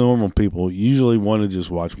 Most normal people usually want to just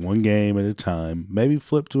watch one game at a time, maybe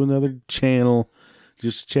flip to another channel,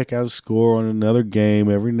 just check out a score on another game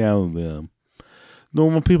every now and then.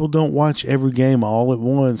 Normal people don't watch every game all at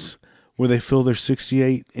once, where they fill their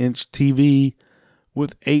 68-inch TV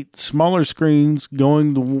with 8 smaller screens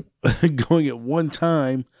going at one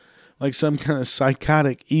time, like some kind of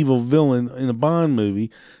psychotic evil villain in a Bond movie,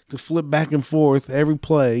 to flip back and forth every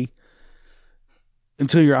play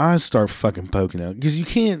until your eyes start fucking poking out. Because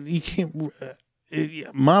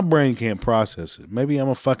my brain can't process it. Maybe I'm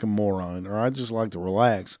a fucking moron, or I just like to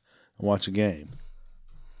relax and watch a game.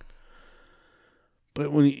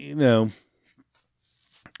 But when you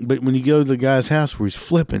go to the guy's house where he's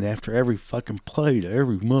flipping after every fucking play to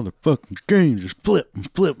every motherfucking game, just flip and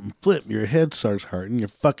flip and flip, your head starts hurting, you're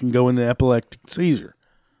fucking going to epileptic seizure.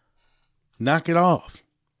 Knock it off.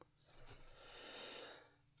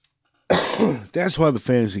 That's why the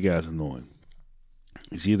fantasy guy's annoying.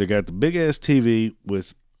 He's either got the big ass TV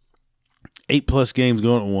with 8+ games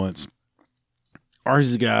going at once, or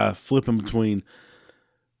he's the guy flipping between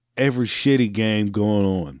every shitty game going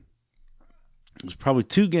on. There's probably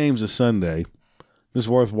 2 games a Sunday that's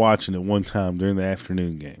worth watching at one time during the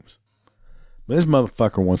afternoon games. But this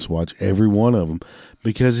motherfucker wants to watch every one of them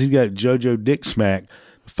because he's got JoJo Dick Smack,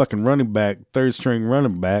 the fucking running back, third string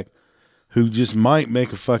running back, who just might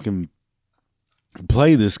make a fucking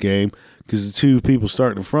play this game because the 2 people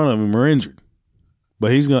starting in front of him are injured.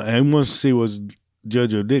 But he wants to see what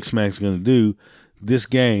JoJo Dick Smack's going to do this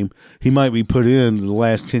game. He might be put in the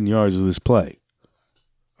last 10 yards of this play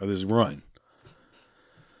or this run.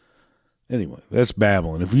 Anyway, that's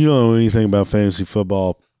babbling. If you don't know anything about fantasy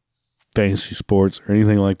football, fantasy sports, or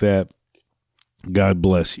anything like that, God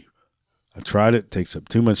bless you. I tried it. It takes up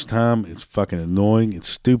too much time. It's fucking annoying. It's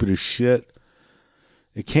stupid as shit.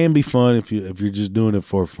 It can be fun if you're just doing it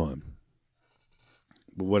for fun.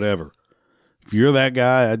 But whatever. If you're that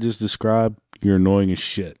guy I just described, you're annoying as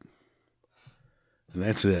shit. And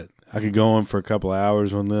that's it. I could go on for a couple of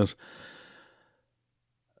hours on this,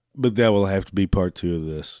 but that will have to be part 2 of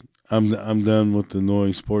this. I'm done with the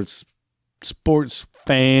annoying sports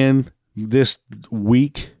fan this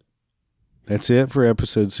week. That's it for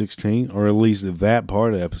episode 16, or at least that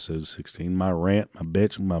part of episode 16. My rant, my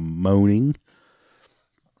bitch, my moaning.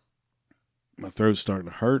 My throat's starting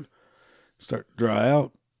to hurt, start to dry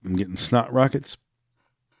out. I'm getting snot rockets,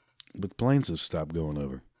 but the planes have stopped going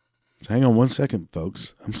over. So hang on 1 second,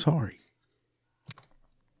 folks. I'm sorry.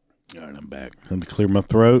 All right, I'm back. I had to clear my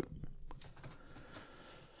throat.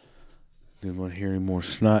 Didn't want to hear any more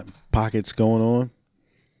snot pockets going on,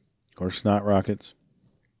 or snot rockets.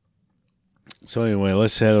 So anyway,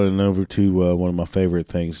 let's head on over to one of my favorite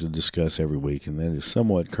things to discuss every week, and that is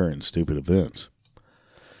somewhat current and stupid events.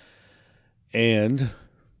 And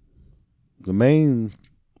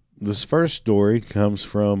this first story comes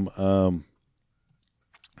from a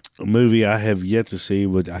movie I have yet to see,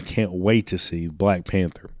 but I can't wait to see, Black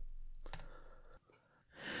Panther.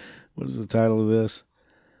 What is the title of this?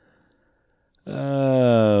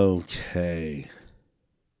 Okay,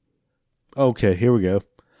 here we go.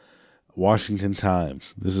 Washington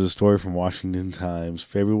Times. This is a story from Washington Times,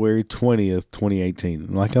 February 20th,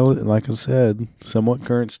 2018. Like I said, somewhat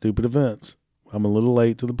current stupid events. I'm a little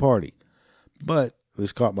late to the party. But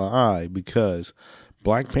this caught my eye because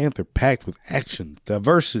Black Panther packed with action,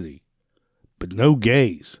 diversity, but no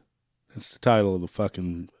gays. That's the title of the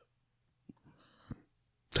fucking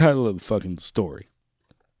story.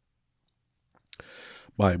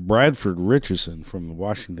 By Bradford Richardson from the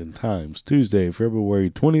Washington Times, Tuesday,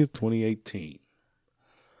 February 20th, 2018.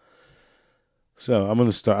 So I'm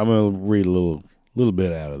gonna read a little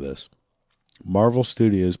bit out of this. Marvel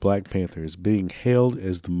Studios' Black Panther is being hailed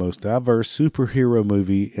as the most diverse superhero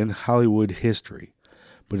movie in Hollywood history,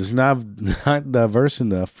 but it's not diverse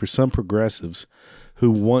enough for some progressives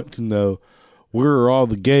who want to know, where are all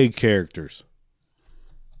the gay characters?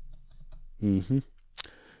 Here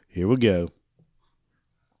we go.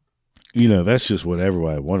 That's just what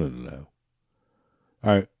everybody wanted to know.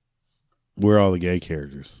 All right, where are all the gay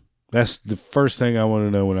characters? That's the first thing I want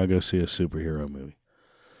to know when I go see a superhero movie.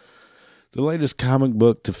 The latest comic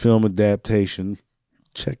book to film adaptation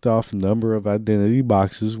checked off a number of identity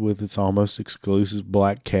boxes with its almost exclusive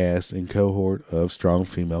black cast and cohort of strong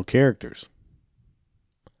female characters.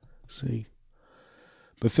 See?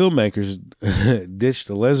 But filmmakers ditched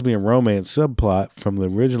the lesbian romance subplot from the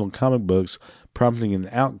original comic books, prompting an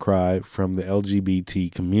outcry from the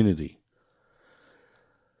LGBT community.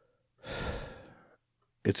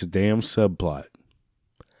 It's a damn subplot.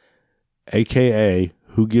 AKA,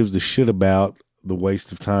 who gives a shit about the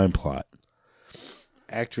waste of time plot.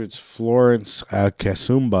 Actress Florence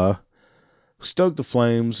Kasumba stoked the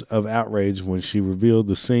flames of outrage when she revealed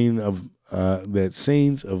the scene of that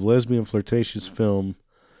scenes of lesbian flirtatious film.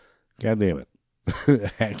 God damn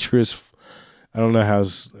it. Actress, I don't know how,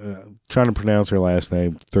 trying to pronounce her last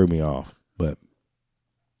name threw me off, but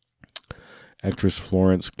actress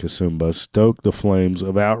Florence Kasumba stoked the flames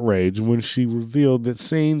of outrage when she revealed that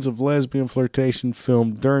scenes of lesbian flirtation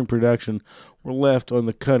filmed during production were left on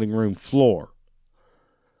the cutting room floor.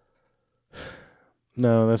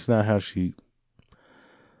 No, that's not how she...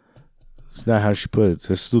 It's not how she put it.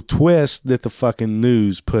 It's the twist that the fucking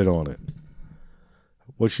news put on it.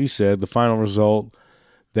 What she said, the final result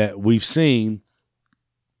that we've seen,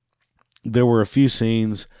 there were a few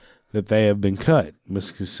scenes that they have been cut,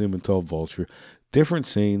 Ms. Kasumba told Vulture. Different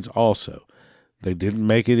scenes also. They didn't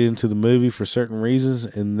make it into the movie for certain reasons,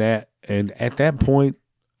 and at that point,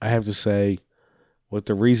 I have to say, what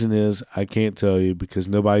the reason is, I can't tell you because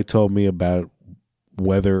nobody told me about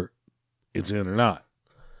whether it's in or not.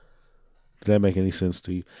 Does that make any sense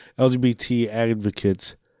to you? LGBT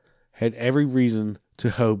advocates had every reason to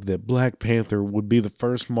hope that Black Panther would be the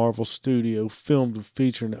first Marvel studio film to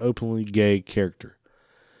feature an openly gay character.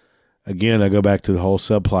 Again, I go back to the whole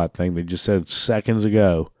subplot thing they just said seconds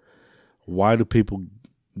ago. Why do people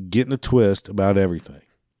get in a twist about everything?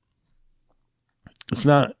 It's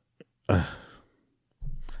not...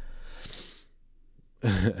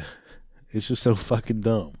 it's just so fucking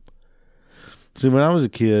dumb. See, when I was a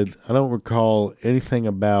kid, I don't recall anything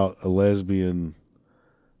about a lesbian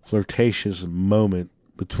flirtatious moment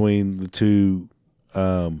between the two.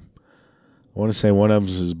 I want to say one of them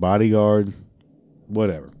was his bodyguard.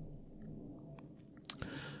 Whatever.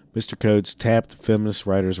 Mr. Coates tapped feminist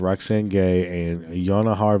writers Roxane Gay and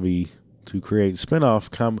Yana Harvey to create spin-off.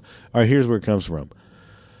 All right, here's where it comes from.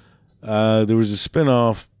 There was a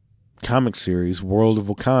spin-off comic series, World of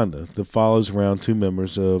Wakanda, that follows around two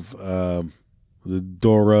members of the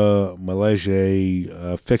Dora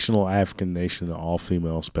Milaje, fictional African nation,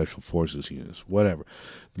 all-female special forces units, whatever.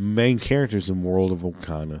 The main characters in World of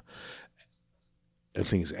Wakanda, I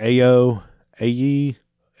think it's Ayo, Ayi,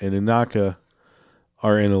 and Inaka,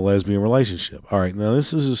 are in a lesbian relationship. All right, now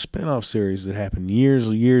this is a spin-off series that happened years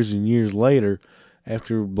and years later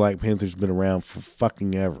after Black Panther's been around for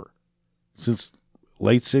fucking ever. Since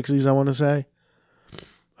late 60s, I want to say.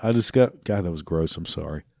 God, that was gross. I'm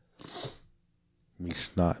sorry. Me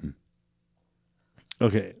snotting.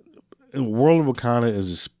 Okay, World of Wakanda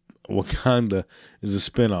is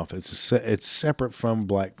a spinoff. It's separate from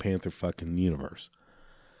Black Panther fucking universe.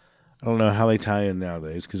 I don't know how they tie in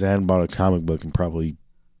nowadays because I hadn't bought a comic book in probably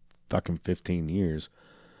fucking 15 years.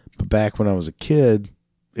 But back when I was a kid,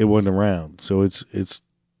 it wasn't around. So it's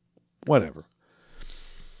whatever.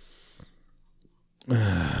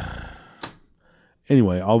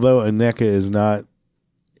 Anyway, although Aneka is not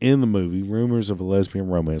in the movie, rumors of a lesbian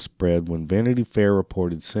romance spread when Vanity Fair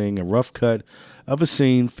reported seeing a rough cut of a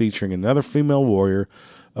scene featuring another female warrior,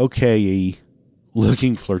 Okoye,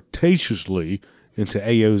 looking flirtatiously into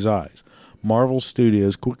Ayo's eyes. Marvel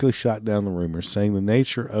Studios quickly shot down the rumors, saying the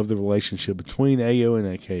nature of the relationship between Ayo and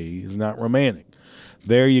Okoye is not romantic.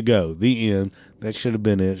 There you go. The end. That should have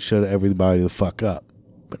been it. Shut everybody the fuck up.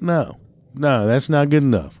 But no, that's not good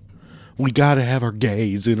enough. We got to have our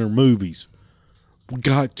gays in our movies. We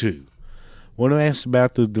got to. When asked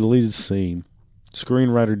about the deleted scene,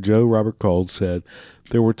 screenwriter Joe Robert Cole said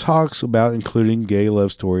there were talks about including gay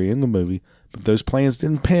love story in the movie, but those plans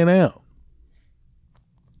didn't pan out.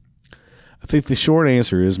 I think the short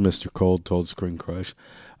answer is, Mr. Cole told Screen Crush,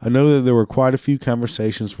 I know that there were quite a few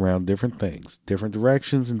conversations around different things, different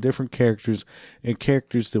directions, and different characters, and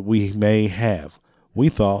characters that we may have. We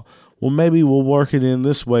thought, well, maybe we'll work it in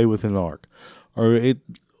this way with an arc,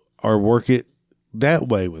 or work it that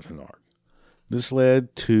way with an arc. This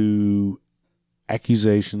led to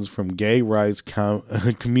accusations from gay rights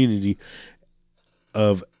community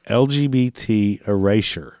of LGBT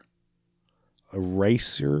erasure.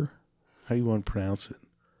 Eraser? How do you want to pronounce it?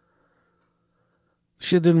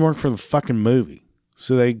 Shit didn't work for the fucking movie,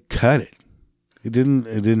 so they cut it. It didn't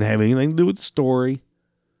have anything to do with the story.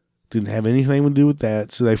 Didn't have anything to do with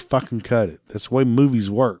that, so they fucking cut it. That's the way movies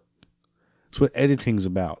work. That's what editing's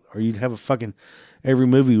about. Or you'd have every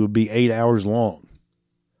movie would be 8 hours long.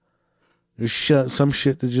 There's some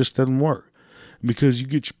shit that just doesn't work. Because you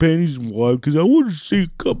get your panties in wide, because I want to see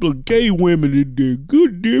a couple of gay women in there.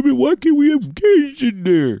 God damn it, why can't we have gays in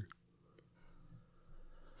there?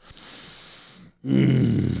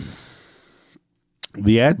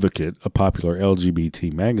 The Advocate, a popular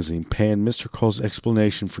LGBT magazine, panned Mr. Cole's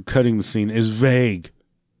explanation for cutting the scene as vague.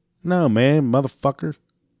 No, man, motherfucker.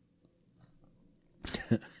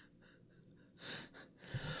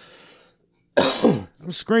 I'm a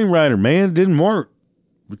screenwriter, man. It didn't work.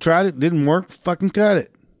 We tried it, didn't work. Fucking cut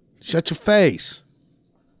it. Shut your face.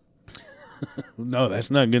 No, that's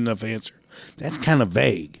not a good enough answer. That's kind of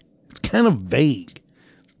vague. It's kind of vague.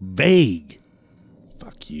 Vague.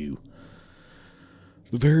 Fuck you.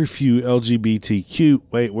 The very few LGBTQ...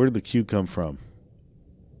 Wait, where did the Q come from?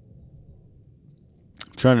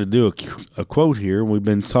 I'm trying to do a quote here. We've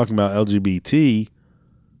been talking about LGBT.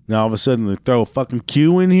 Now all of a sudden they throw a fucking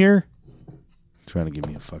Q in here? Trying to give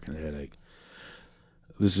me a fucking headache.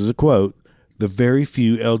 This is a quote. The very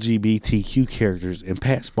few LGBTQ characters in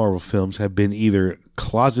past Marvel films have been either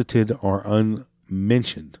closeted or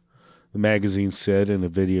unmentioned, the magazine said in a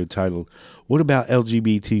video titled, "What about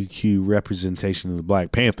LGBTQ representation of the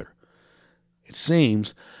Black Panther?" It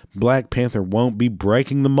seems Black Panther won't be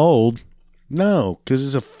breaking the mold. No, because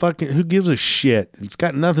it's a fucking... Who gives a shit? It's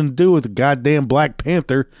got nothing to do with the goddamn Black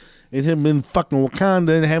Panther and him in fucking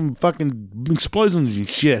Wakanda and having fucking explosions and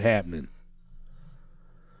shit happening.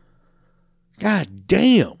 God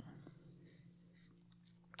damn.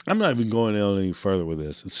 I'm not even going on any further with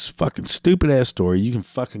this. It's a fucking stupid ass story. You can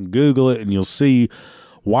fucking Google it and you'll see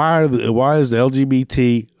why is the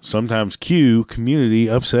LGBT, sometimes Q, community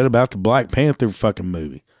upset about the Black Panther fucking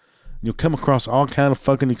movie. You'll come across all kind of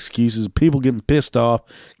fucking excuses. People getting pissed off,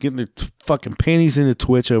 getting their fucking panties in a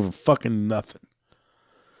twitch over fucking nothing.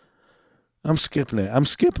 I'm skipping it. I'm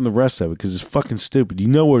skipping the rest of it because it's fucking stupid. You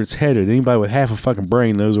know where it's headed. Anybody with half a fucking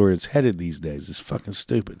brain knows where it's headed these days. It's fucking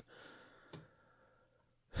stupid.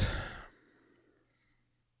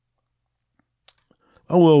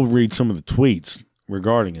 I will read some of the tweets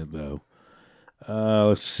regarding it, though.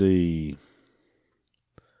 Let's see.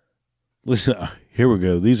 Listen, here we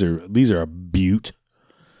go. These are a beaut.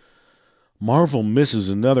 Marvel misses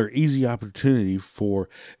another easy opportunity for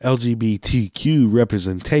LGBTQ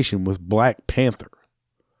representation with Black Panther.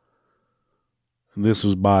 And this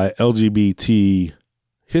was by LGBT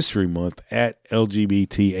History Month at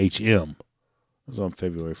LGBTHM. It was on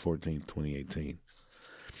February 14th, 2018. It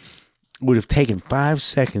would have taken 5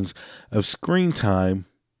 seconds of screen time,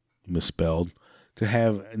 misspelled, to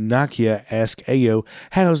have Nakia ask Ayo,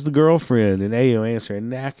 "How's the girlfriend?" And Ayo answer,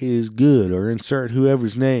 "Nakia is good," or insert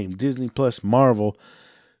whoever's name. Disney Plus Marvel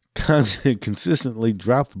consistently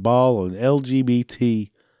dropped the ball on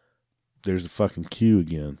LGBT. There's the fucking Q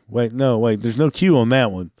again. Wait, there's no Q on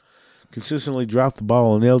that one. Consistently dropped the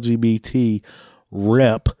ball on LGBT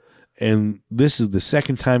rep, and this is the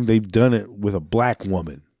second time they've done it with a black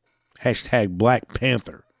woman. Hashtag Black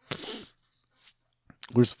Panther.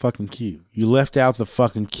 Where's the fucking Q? You left out the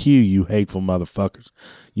fucking Q, you hateful motherfuckers.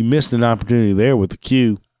 You missed an opportunity there with the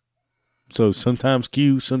Q. So sometimes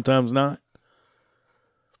Q, sometimes not.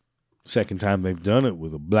 Second time they've done it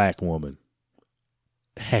with a black woman.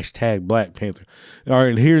 Hashtag Black Panther. All right,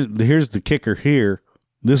 and here's the kicker here.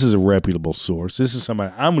 This is a reputable source. This is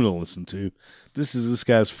somebody I'm going to listen to. This is this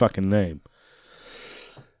guy's fucking name.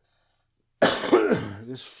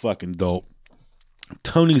 This fucking dope.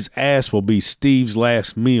 Tony's ass will be Steve's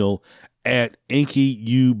last meal at Inky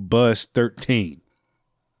U Bus 13.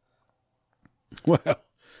 Well,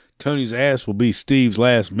 Tony's ass will be Steve's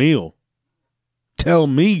last meal. Tell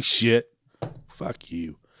me shit. Fuck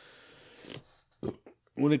you.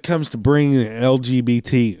 When it comes to bringing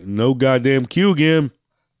LGBT, no goddamn Q again.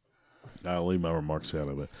 I'll leave my remarks out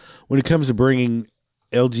of it. When it comes to bringing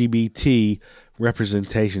LGBT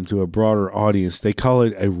representation to a broader audience, they call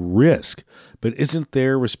it a risk. But isn't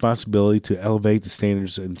their responsibility to elevate the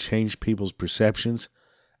standards and change people's perceptions?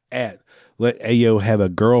 Let Ayo have a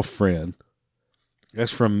girlfriend.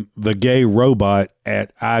 That's from the gay robot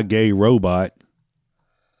at iGayRobot.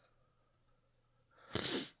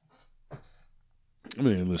 I'm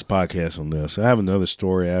going to end this podcast on this. I have another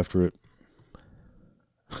story after it.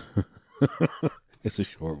 It's a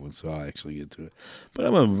short one, so I'll actually get to it. But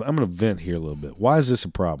I'm gonna vent here a little bit. Why is this a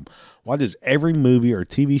problem? Why does every movie or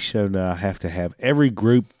TV show now have to have every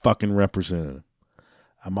group fucking represented?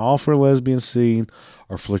 I'm all for a lesbian scene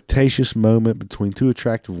or flirtatious moment between two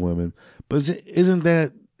attractive women, but isn't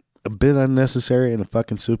that a bit unnecessary in a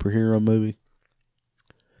fucking superhero movie.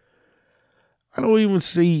 I don't even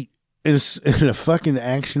see in a fucking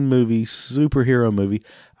action movie, superhero movie,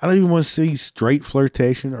 I don't even want to see straight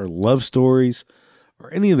flirtation or love stories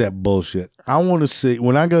or any of that bullshit. I want to see,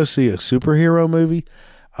 when I go see a superhero movie,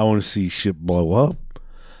 I want to see shit blow up.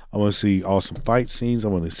 I want to see awesome fight scenes. I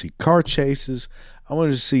want to see car chases. I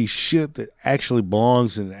want to see shit that actually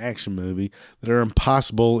belongs in an action movie that are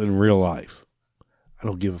impossible in real life. I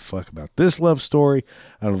don't give a fuck about this love story.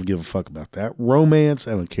 I don't give a fuck about that romance.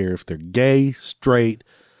 I don't care if they're gay, straight,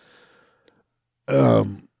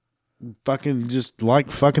 fucking just like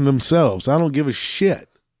fucking themselves. I don't give a shit.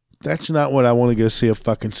 That's not what I want to go see a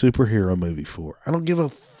fucking superhero movie for. I don't give a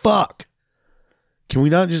fuck. Can we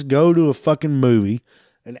not just go to a fucking movie,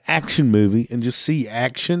 an action movie, and just see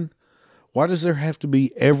action? Why does there have to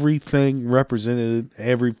be everything represented in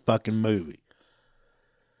every fucking movie?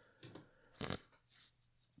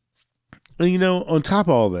 And, you know, on top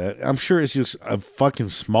of all that, I'm sure it's just a fucking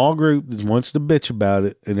small group that wants to bitch about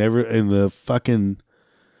it, and the fucking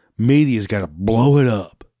media's got to blow it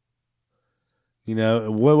up. You know,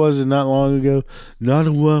 what was it not long ago? Not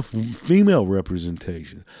enough female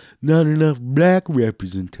representation. Not enough black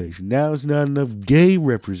representation. Now it's not enough gay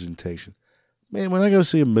representation. Man, when I go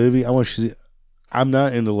see a movie, I want you to see, I'm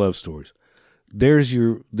not into love stories. There's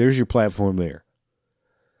your platform there.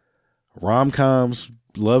 Rom-coms,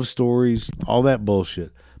 love stories, all that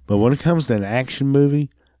bullshit. But when it comes to an action movie,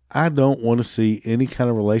 I don't want to see any kind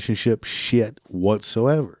of relationship shit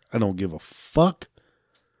whatsoever. I don't give a fuck.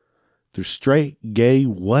 They're straight, gay,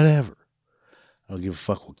 whatever. I don't give a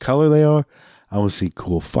fuck what color they are. I want to see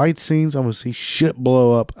cool fight scenes. I want to see shit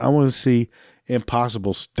blow up. I want to see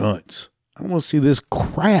impossible stunts. I don't want to see this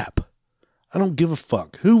crap. I don't give a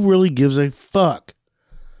fuck. Who really gives a fuck?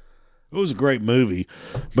 It was a great movie,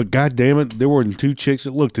 but goddamn it, there weren't two chicks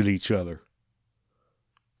that looked at each other.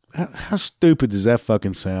 How stupid does that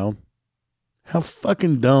fucking sound? How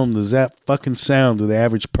fucking dumb does that fucking sound to the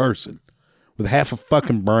average person with half a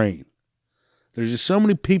fucking brain? There's just so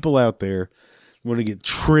many people out there who want to get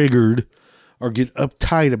triggered or get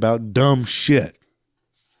uptight about dumb shit.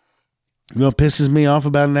 You know what pisses me off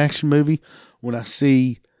about an action movie? When I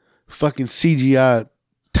see fucking CGI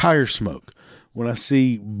tire smoke. When I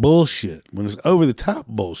see bullshit. When it's over the top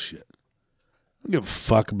bullshit. I don't give a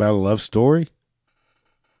fuck about a love story.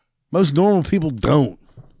 Most normal people don't.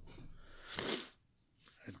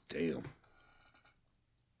 God damn. I'm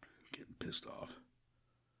getting pissed off.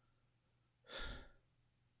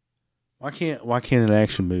 Why can't an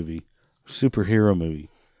action movie, superhero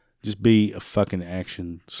movie, just be a fucking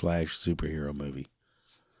action / superhero movie?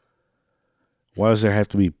 Why does there have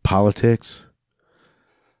to be politics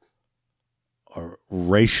or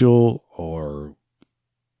racial or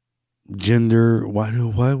gender? Why do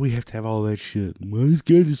we have to have all that shit? Well, it's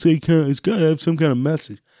got to say it's got to have some kind of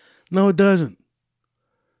message. No, it doesn't.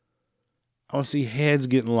 I want to see heads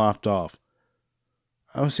getting lopped off.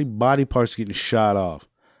 I want to see body parts getting shot off.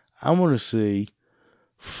 I want to see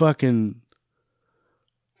fucking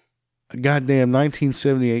a goddamn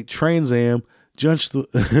 1978 Trans Am jump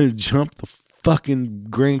the fucking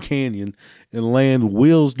Grand Canyon and land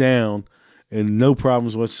wheels down and no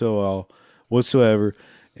problems whatsoever.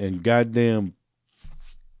 And goddamn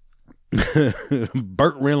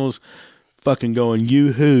Burt Reynolds fucking going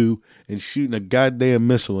yoo-hoo and shooting a goddamn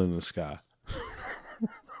missile in the sky.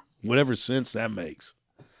 Whatever sense that makes.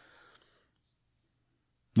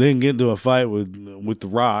 Then get into a fight with The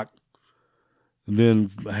Rock, and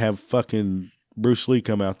then have fucking Bruce Lee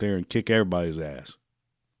come out there and kick everybody's ass.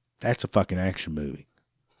 That's a fucking action movie.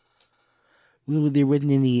 Well, there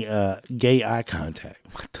wasn't any gay eye contact.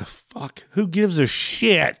 What the fuck? Who gives a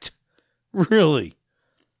shit? Really?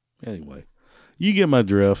 Anyway, you get my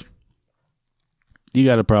drift. You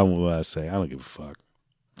got a problem with what I say. I don't give a fuck.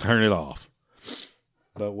 Turn it off.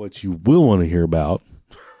 But what you will want to hear about,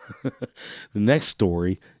 the next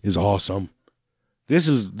story is awesome. This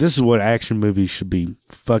is what action movies should be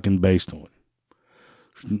fucking based on.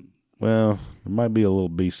 Well, there might be a little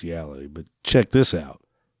bestiality, but check this out.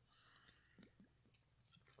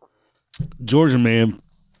 Georgia man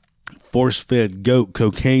force-fed goat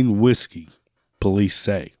cocaine whiskey, police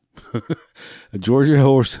say. A Georgia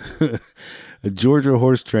horse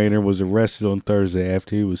trainer was arrested on Thursday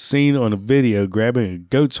after he was seen on a video grabbing a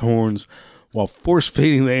goat's horns while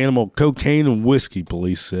force-feeding the animal cocaine and whiskey,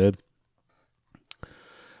 police said.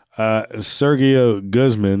 Sergio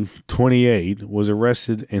Guzman, 28, was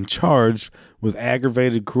arrested and charged with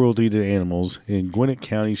aggravated cruelty to animals, and Gwinnett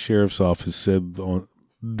County Sheriff's Office said on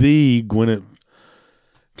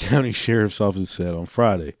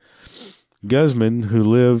Friday. Guzman, who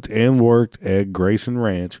lived and worked at Grayson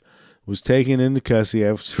Ranch, was taken into custody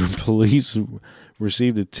after police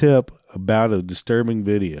received a tip about a disturbing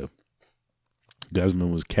video.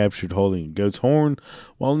 Guzman was captured holding a goat's horn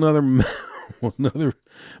while another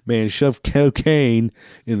man shoved cocaine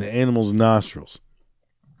in the animal's nostrils.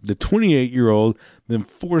 The 28-year-old then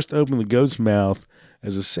forced open the goat's mouth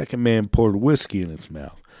as a second man poured whiskey in its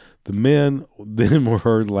mouth. The men then were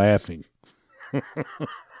heard laughing.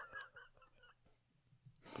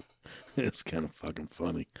 It's kind of fucking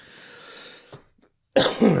funny.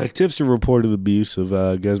 A tipster reported abuse of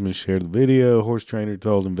Guzman shared the video. A horse trainer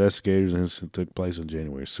told investigators the incident took place on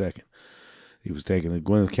January 2nd. He was taken to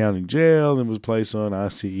Gwinnett County Jail and was placed on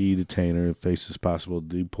ICE detainer and faces possible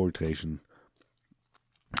deportation,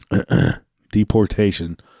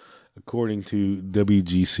 according to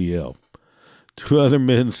WGCL. 2 other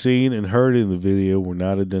men seen and heard in the video were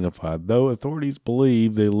not identified, though authorities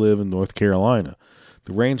believe they live in North Carolina.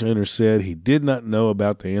 The ranch owner said he did not know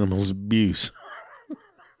about the animal's abuse.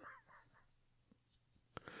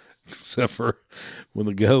 Except for when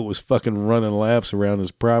the goat was fucking running laps around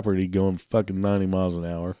his property going fucking 90 miles an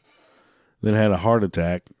hour. Then had a heart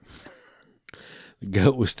attack. The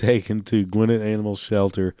goat was taken to Gwinnett Animal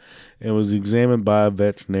Shelter and was examined by a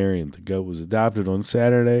veterinarian. The goat was adopted on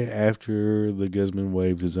Saturday after the Guzman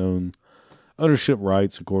waived his own ownership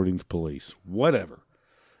rights, according to police. Whatever.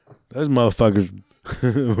 Those motherfuckers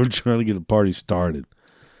were trying to get a party started.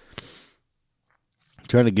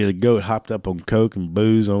 Trying to get a goat hopped up on coke and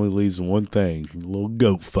booze only leads to one thing: a little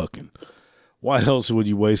goat fucking. Why else would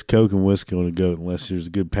you waste coke and whiskey on a goat unless there's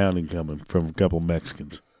a good pounding coming from a couple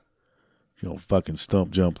Mexicans? You don't fucking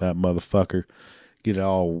stump jump that motherfucker. Get it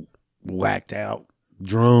all whacked out,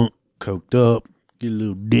 drunk, coked up, get a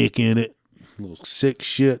little dick in it, a little sick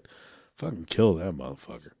shit. Fucking kill that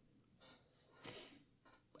motherfucker.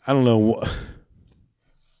 I don't know what.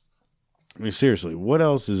 I mean, seriously, what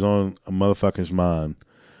else is on a motherfucker's mind?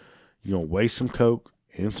 You're going to waste some coke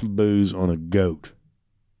and some booze on a goat.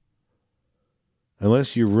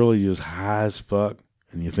 Unless you're really just high as fuck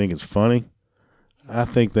and you think it's funny. I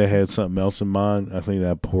think they had something else in mind. I think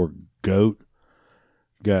that poor goat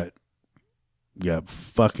got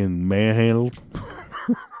fucking manhandled.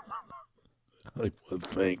 I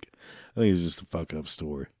think it's just a fuck up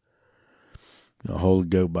story. You know, hold a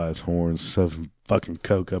goat by its horns, stuff some fucking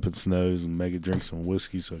coke up its nose, and make it drink some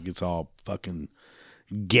whiskey so it gets all fucking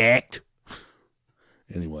gacked.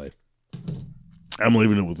 Anyway, I'm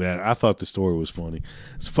leaving it with that. I thought the story was funny.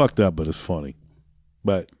 It's fucked up, but it's funny.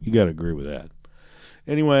 But you got to agree with that.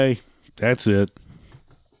 Anyway, that's it.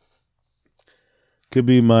 Could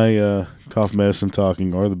be my cough medicine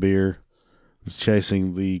talking, or the beer that's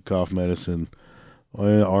chasing the cough medicine,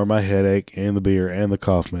 or my headache and the beer and the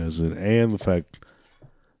cough medicine, and the fact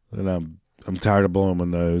that I'm tired of blowing my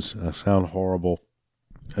nose. I sound horrible,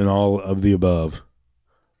 and all of the above.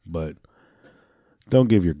 But don't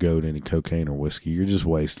give your goat any cocaine or whiskey. You're just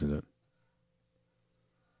wasting it.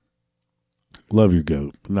 Love your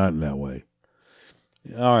goat, but not in that way.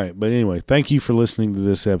 All right, but anyway, thank you for listening to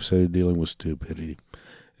this episode of Dealing with Stupidity.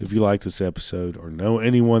 If you like this episode or know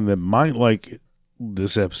anyone that might like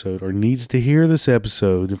this episode or needs to hear this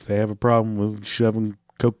episode, if they have a problem with shoving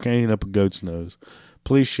cocaine up a goat's nose,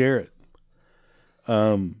 please share it.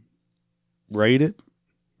 Rate it.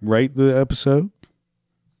 Rate the episode.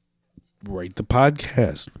 Rate the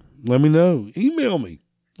podcast. Let me know. Email me.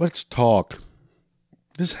 Let's talk.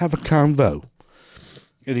 Just have a convo.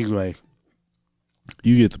 Anyway,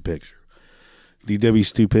 you get the picture.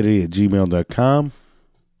 dwstupidity@gmail.com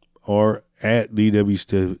or at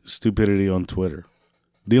dwstupidity on Twitter.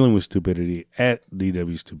 Dealing with Stupidity at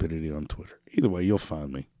dwstupidity on Twitter. Either way, you'll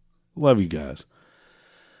find me. Love you guys.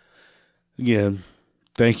 Again,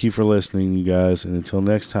 thank you for listening, you guys. And until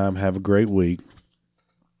next time, have a great week.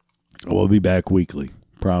 We'll be back weekly.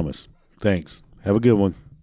 Promise. Thanks. Have a good one.